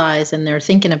realize, and they're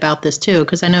thinking about this too,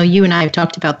 because I know you and I have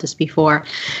talked about this before,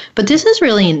 but this is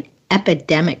really an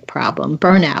epidemic problem,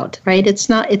 burnout, right? It's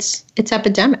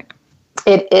epidemic.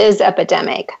 It is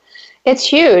epidemic. It's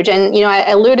huge. And, I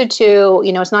alluded to,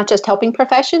 it's not just helping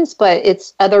professions, but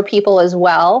it's other people as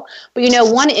well. But,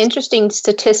 one interesting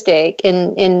statistic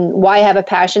in why I have a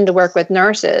passion to work with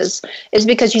nurses is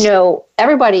because,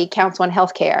 everybody counts on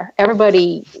healthcare.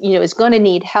 Everybody, is going to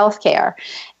need healthcare.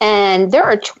 And there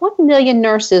are 20 million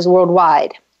nurses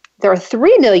worldwide. There are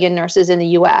 3 million nurses in the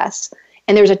U.S.,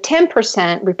 and there's a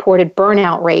 10% reported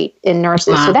burnout rate in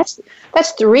nurses. Wow. So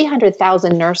that's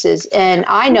 300,000 nurses. And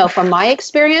I know from my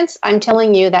experience, I'm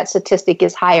telling you that statistic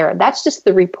is higher. That's just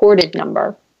the reported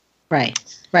number. Right.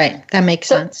 That makes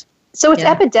sense. So it's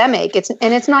epidemic.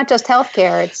 It's not just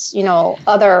healthcare. It's,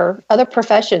 other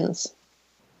professions.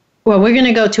 Well, we're going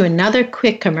to go to another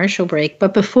quick commercial break.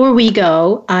 But before we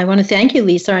go, I want to thank you,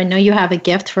 Lisa. I know you have a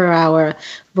gift for our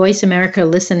Voice America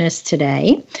listeners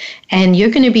today. And you're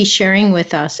going to be sharing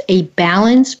with us a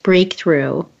Balance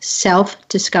Breakthrough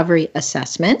Self-Discovery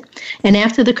Assessment. And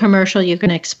after the commercial, you're going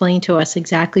to explain to us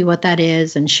exactly what that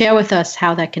is and share with us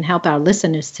how that can help our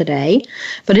listeners today.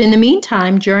 But in the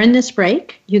meantime, during this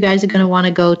break, you guys are going to want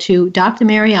to go to Dr.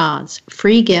 Mary Oz,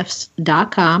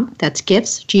 freegifts.com. That's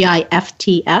gifts,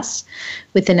 GIFTS,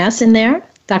 with an S in there.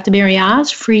 Dr. Mary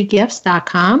Oz,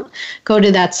 freegifts.com. Go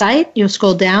to that site. You'll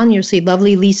scroll down. You'll see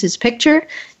lovely Lisa's picture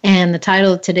and the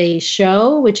title of today's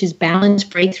show, which is Balance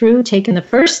Breakthrough, taking the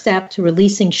first step to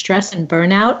releasing stress and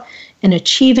burnout and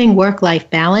achieving work-life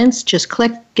balance. Just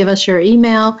click, give us your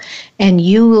email, and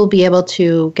you will be able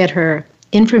to get her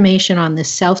information on this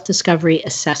self-discovery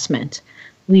assessment.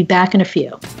 We'll be back in a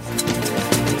few.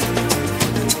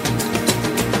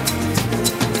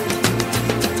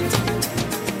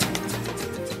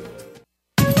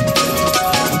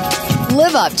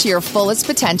 Live up to your fullest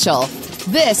potential.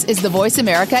 This is the Voice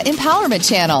America Empowerment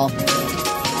Channel.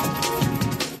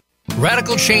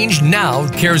 Radical Change Now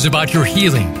cares about your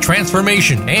healing,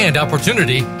 transformation, and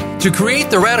opportunity to create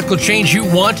the radical change you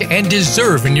want and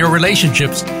deserve in your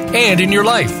relationships and in your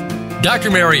life.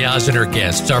 Dr. Mary Oz and her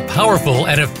guests are powerful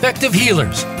and effective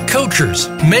healers, coachers,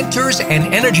 mentors,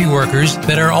 and energy workers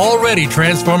that are already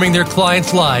transforming their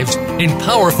clients' lives in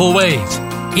powerful ways.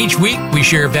 Each week, we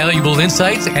share valuable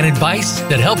insights and advice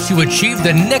that helps you achieve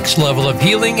the next level of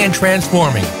healing and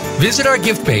transforming. Visit our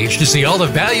gift page to see all the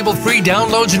valuable free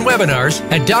downloads and webinars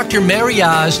at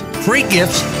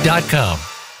drmarioz.freegifts.com.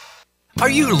 Are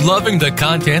you loving the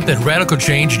content that Radical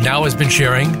Change Now has been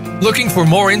sharing? Looking for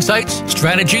more insights,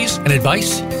 strategies, and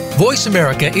advice? Voice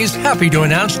America is happy to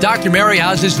announce Dr. Mary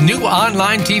Oz's new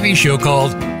online TV show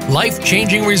called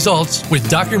Life-Changing Results with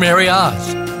Dr. Mary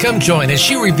Oz. Come join as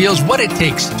she reveals what it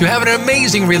takes to have an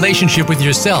amazing relationship with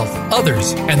yourself,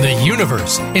 others, and the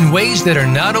universe in ways that are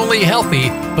not only healthy,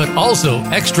 but also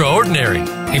extraordinary.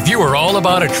 If you are all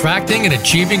about attracting and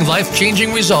achieving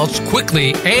life-changing results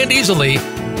quickly and easily,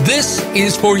 this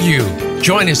is for you.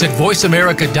 Join us at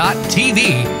voiceamerica.tv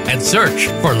and search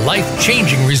for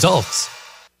life-changing results.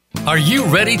 Are you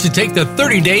ready to take the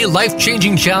 30-day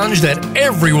life-changing challenge that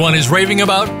everyone is raving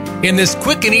about? In this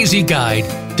quick and easy guide,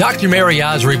 Dr. Mary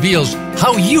Oz reveals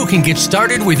how you can get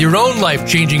started with your own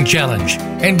life-changing challenge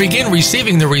and begin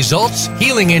receiving the results,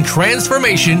 healing, and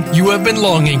transformation you have been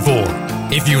longing for.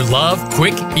 If you love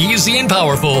quick, easy, and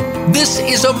powerful, this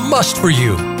is a must for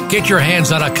you. Get your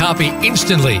hands on a copy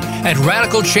instantly at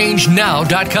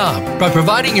RadicalChangeNow.com by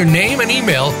providing your name and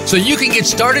email so you can get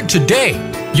started today.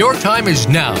 Your time is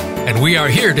now, and we are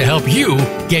here to help you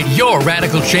get your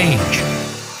radical change.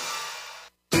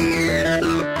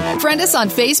 Friend us on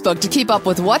Facebook to keep up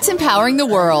with what's empowering the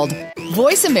world.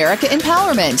 Voice America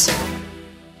Empowerment.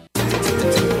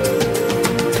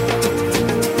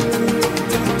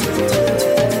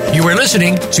 You are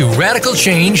listening to Radical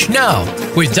Change Now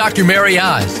with Dr. Mary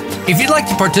Oz. If you'd like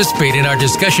to participate in our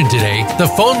discussion today, the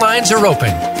phone lines are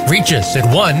open. Reach us at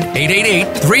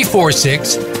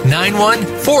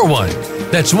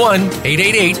 1-888-346-9141. That's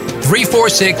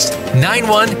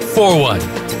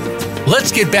 1-888-346-9141.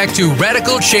 Let's get back to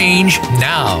Radical Change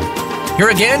Now. Here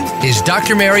again is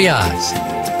Dr. Mary Oz.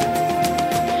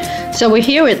 So we're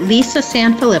here with Lisa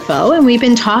Sanfilippo, and we've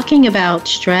been talking about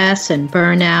stress and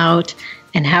burnout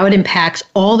and how it impacts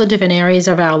all the different areas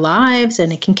of our lives,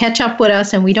 and it can catch up with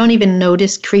us and we don't even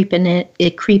notice it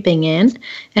creeping in,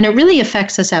 and it really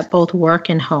affects us at both work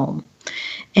and home.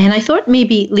 And I thought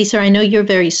maybe, Lisa, I know you're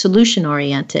very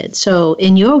solution-oriented. So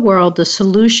in your world, the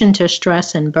solution to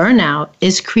stress and burnout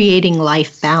is creating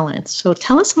life balance. So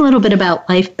tell us a little bit about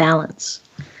life balance.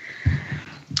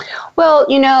 Well,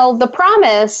 the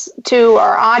promise to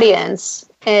our audience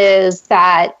is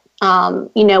that,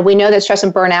 we know that stress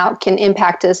and burnout can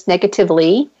impact us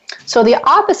negatively. So the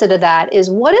opposite of that is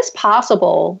what is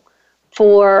possible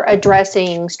for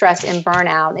addressing stress and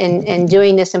burnout and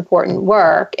doing this important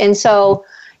work. And so,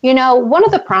 one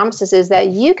of the promises is that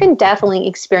you can definitely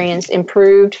experience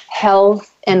improved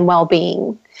health and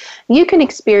well-being. You can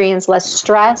experience less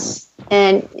stress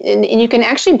and you can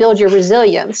actually build your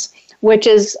resilience, which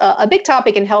is a big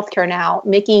topic in healthcare now,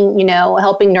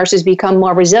 helping nurses become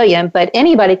more resilient, but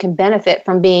anybody can benefit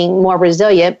from being more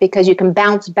resilient because you can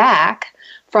bounce back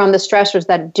from the stressors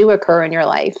that do occur in your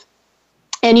life.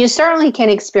 And you certainly can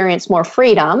experience more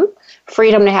freedom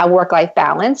to have work-life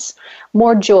balance,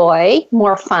 more joy,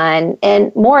 more fun,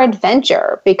 and more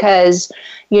adventure because,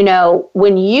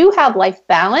 when you have life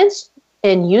balance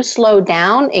and you slow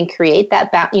down and create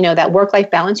that work-life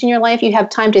balance in your life, you have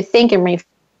time to think and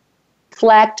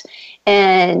reflect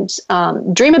and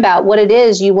dream about what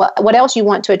else you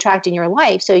want to attract in your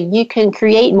life, so you can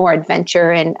create more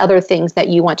adventure and other things that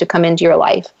you want to come into your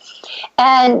life.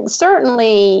 And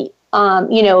certainly,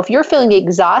 if you're feeling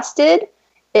exhausted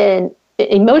and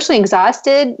emotionally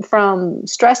exhausted from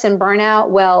stress and burnout,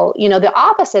 well, the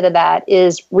opposite of that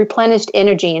is replenished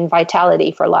energy and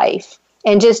vitality for life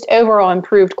and just overall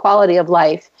improved quality of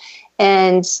life.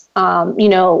 And,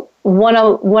 one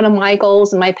of my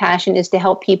goals and my passion is to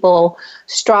help people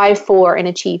strive for and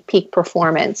achieve peak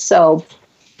performance. So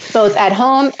both at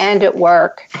home and at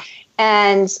work.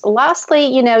 And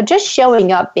lastly, just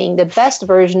showing up, being the best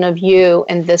version of you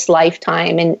in this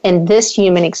lifetime and this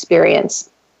human experience.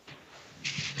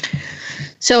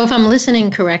 So if I'm listening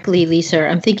correctly, Lisa,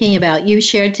 I'm thinking about you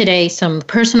shared today some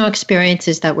personal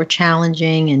experiences that were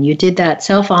challenging, and you did that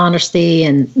self-honesty,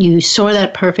 and you saw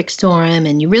that perfect storm,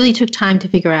 and you really took time to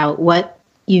figure out what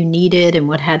you needed and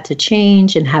what had to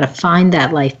change and how to find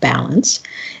that life balance.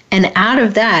 And out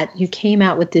of that, you came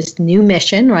out with this new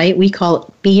mission, right? We call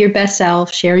it Be Your Best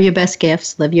Self, Share Your Best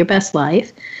Gifts, Live Your Best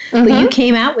Life. Mm-hmm. But you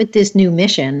came out with this new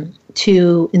mission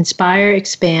to inspire,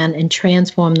 expand, and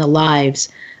transform the lives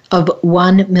of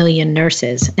 1 million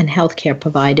nurses and healthcare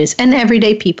providers and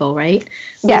everyday people, right?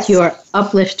 Yes. With your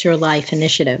Uplift Your Life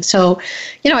initiative. So,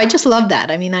 I just love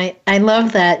that. I mean, I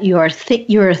love that you're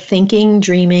thinking,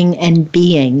 dreaming, and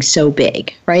being so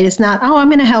big, right? It's not, I'm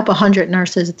going to help 100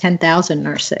 nurses, 10,000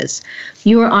 nurses.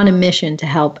 You are on a mission to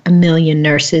help 1 million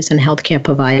nurses and healthcare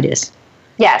providers.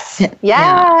 Yes.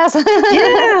 Yes.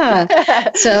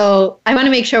 Yeah. So I want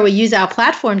to make sure we use our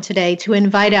platform today to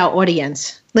invite our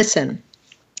audience. Listen,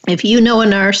 if you know a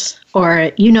nurse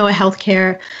or you know a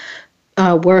healthcare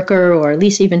worker, or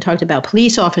Lisa even talked about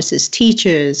police officers,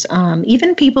 teachers,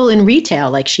 even people in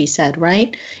retail, like she said,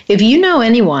 right? If you know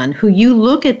anyone who you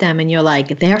look at them and you're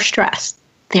like, they're stressed,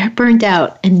 they're burnt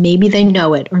out, and maybe they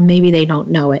know it or maybe they don't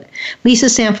know it, Lisa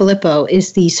Sanfilippo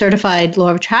is the certified law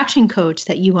of attraction coach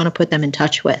that you want to put them in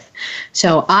touch with.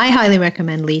 So I highly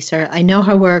recommend Lisa. I know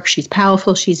her work. She's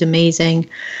powerful. She's amazing.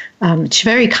 She's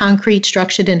very concrete,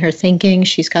 structured in her thinking.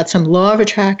 She's got some law of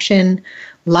attraction,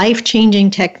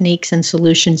 life-changing techniques and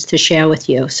solutions to share with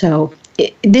you. So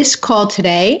this call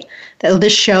today,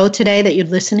 this show today that you're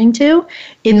listening to,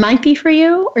 it might be for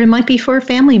you, or it might be for a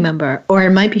family member, or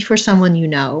it might be for someone you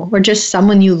know, or just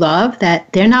someone you love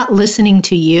that they're not listening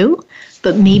to you,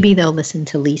 but maybe they'll listen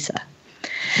to Lisa.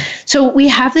 So we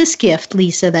have this gift,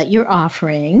 Lisa, that you're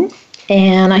offering,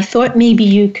 and I thought maybe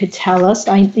you could tell us,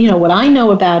 what I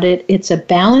know about it. It's a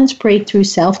balanced breakthrough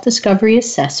self-discovery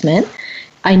assessment.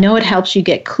 I know it helps you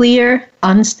get clear,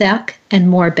 unstuck, and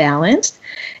more balanced.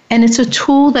 And it's a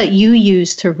tool that you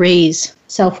use to raise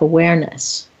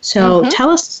self-awareness. So tell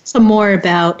us some more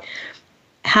about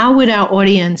how would our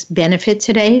audience benefit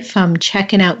today from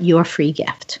checking out your free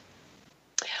gift?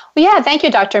 Well, yeah, thank you,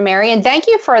 Dr. Mary, and thank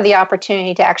you for the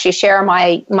opportunity to actually share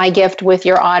my gift with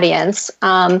your audience.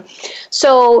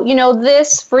 So,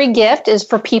 this free gift is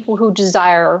for people who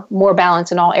desire more balance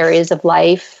in all areas of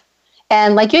life.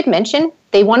 And like you had mentioned,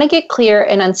 they want to get clear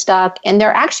and unstuck, and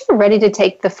they're actually ready to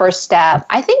take the first step.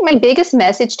 I think my biggest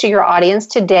message to your audience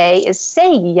today is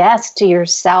say yes to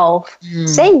yourself.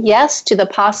 Say yes to the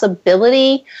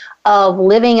possibility of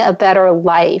living a better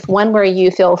life, one where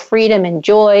you feel freedom and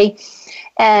joy.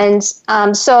 And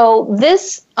so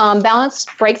this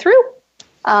balanced breakthrough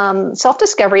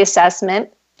self-discovery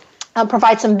assessment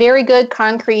provides some very good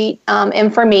concrete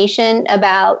information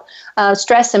about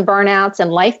stress and burnouts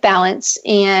and life balance.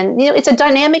 And, it's a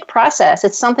dynamic process.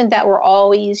 It's something that we're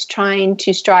always trying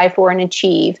to strive for and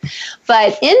achieve.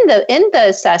 But in the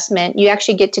assessment, you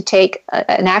actually get to take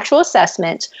an actual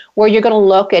assessment where you're going to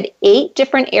look at 8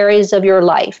 different areas of your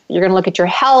life. You're going to look at your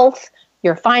health,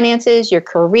 your finances, your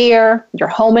career, your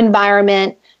home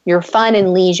environment, your fun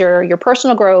and leisure, your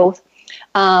personal growth,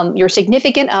 your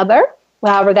significant other,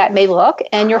 however that may look,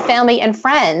 and your family and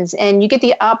friends. And you get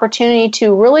the opportunity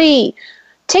to really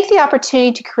take the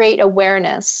opportunity to create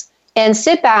awareness and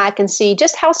sit back and see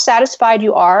just how satisfied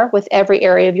you are with every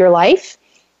area of your life.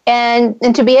 And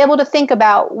to be able to think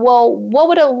about, well, what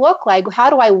would it look like? How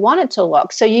do I want it to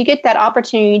look? So you get that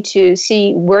opportunity to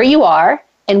see where you are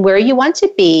and where you want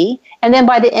to be. And then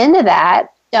by the end of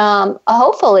that,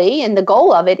 hopefully, and the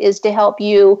goal of it is to help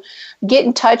you get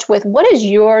in touch with what is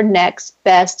your next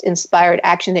best inspired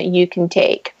action that you can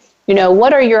take.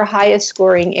 What are your highest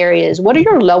scoring areas? What are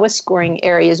your lowest scoring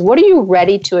areas? What are you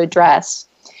ready to address?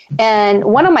 And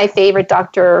one of my favorite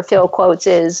Dr. Phil quotes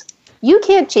is, you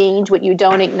can't change what you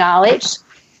don't acknowledge.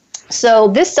 So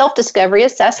this self-discovery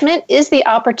assessment is the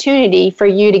opportunity for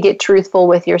you to get truthful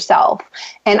with yourself.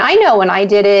 And I know when I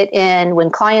did it and when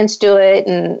clients do it,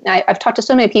 and I've talked to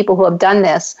so many people who have done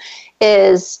this,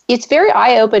 it's very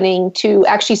eye-opening to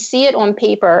actually see it on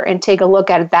paper and take a look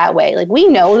at it that way. Like, we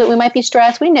know that we might be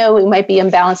stressed, we know we might be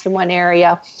imbalanced in one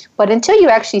area, but until you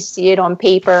actually see it on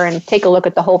paper and take a look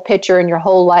at the whole picture in your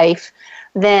whole life,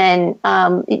 then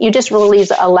you just really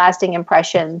leave a lasting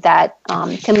impression that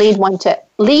can lead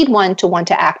one to want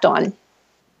to act on.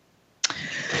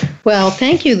 Well,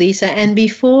 thank you, Lisa. And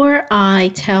before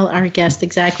I tell our guest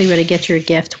exactly where to get your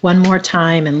gift one more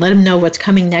time and let them know what's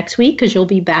coming next week, because you'll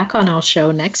be back on our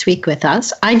show next week with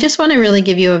us, I just want to really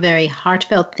give you a very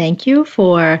heartfelt thank you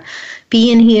for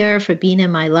being here, for being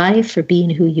in my life, for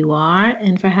being who you are,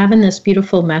 and for having this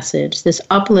beautiful message, this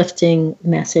uplifting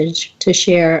message to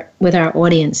share with our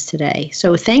audience today.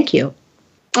 So thank you.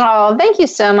 Oh, thank you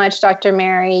so much, Dr.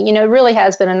 Mary. It really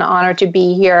has been an honor to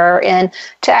be here and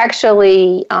to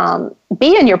actually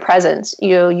be in your presence.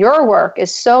 Your work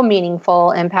is so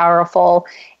meaningful and powerful.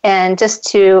 And just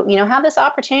to, have this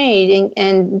opportunity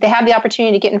and to have the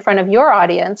opportunity to get in front of your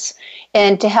audience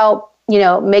and to help,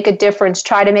 make a difference,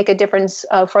 try to make a difference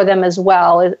for them as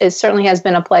well. It certainly has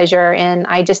been a pleasure. And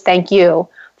I just thank you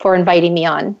for inviting me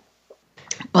on.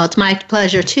 Well, it's my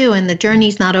pleasure too. And the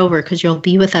journey's not over because you'll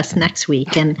be with us next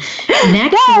week. And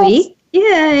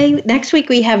next week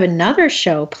we have another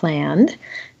show planned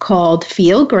called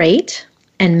Feel Great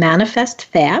and Manifest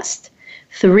Fast,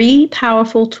 3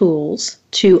 powerful tools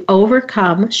to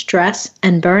overcome stress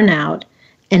and burnout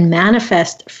and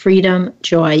manifest freedom,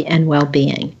 joy, and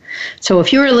well-being. So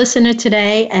if you're a listener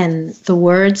today and the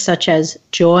words such as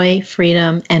joy,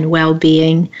 freedom, and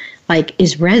well-being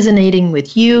is resonating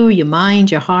with you, your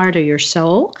mind, your heart, or your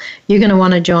soul, you're going to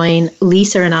want to join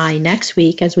Lisa and I next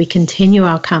week as we continue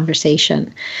our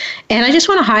conversation. And I just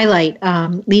want to highlight,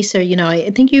 Lisa, I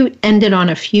think you ended on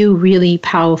a few really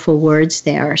powerful words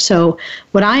there. So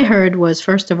what I heard was,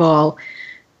 first of all,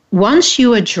 once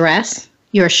you address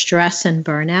your stress and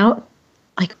burnout,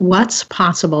 what's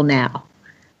possible now,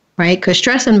 right? Because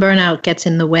stress and burnout gets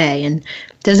in the way and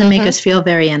doesn't make us feel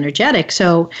very energetic.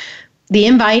 So the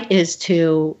invite is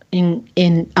to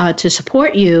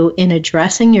support you in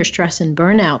addressing your stress and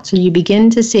burnout. So you begin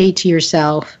to say to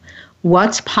yourself,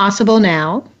 what's possible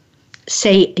now?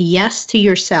 Say yes to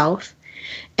yourself.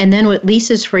 And then with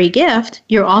Lisa's free gift,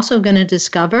 you're also going to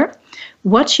discover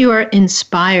what's your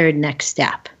inspired next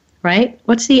step, right?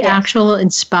 What's the actual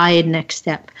inspired next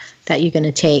step that you're going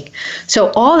to take?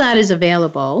 So all that is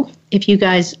available if you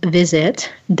guys visit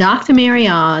Dr. Mary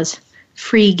Oz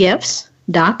freegifts.com.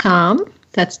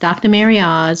 That's Dr. Mary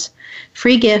Oz,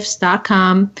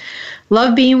 freegifts.com.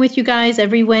 Love being with you guys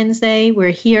every Wednesday.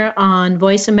 We're here on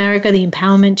Voice America, the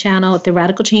Empowerment Channel, at the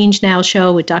Radical Change Now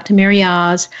show with Dr. Mary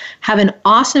Oz. Have an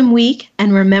awesome week,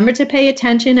 and remember to pay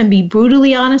attention and be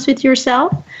brutally honest with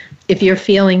yourself. If you're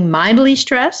feeling mildly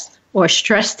stressed or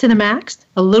stressed to the max,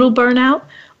 a little burnout,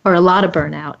 or a lot of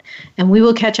burnout. And we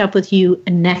will catch up with you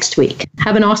next week.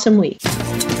 Have an awesome week.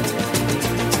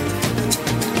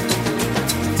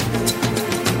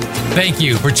 Thank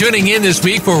you for tuning in this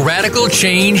week for Radical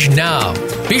Change Now.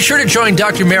 Be sure to join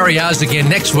Dr. Mary Oz again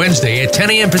next Wednesday at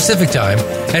 10 a.m. Pacific Time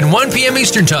and 1 p.m.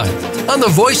 Eastern Time on the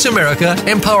Voice America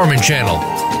Empowerment Channel.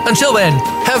 Until then,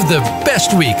 have the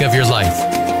best week of your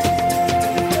life.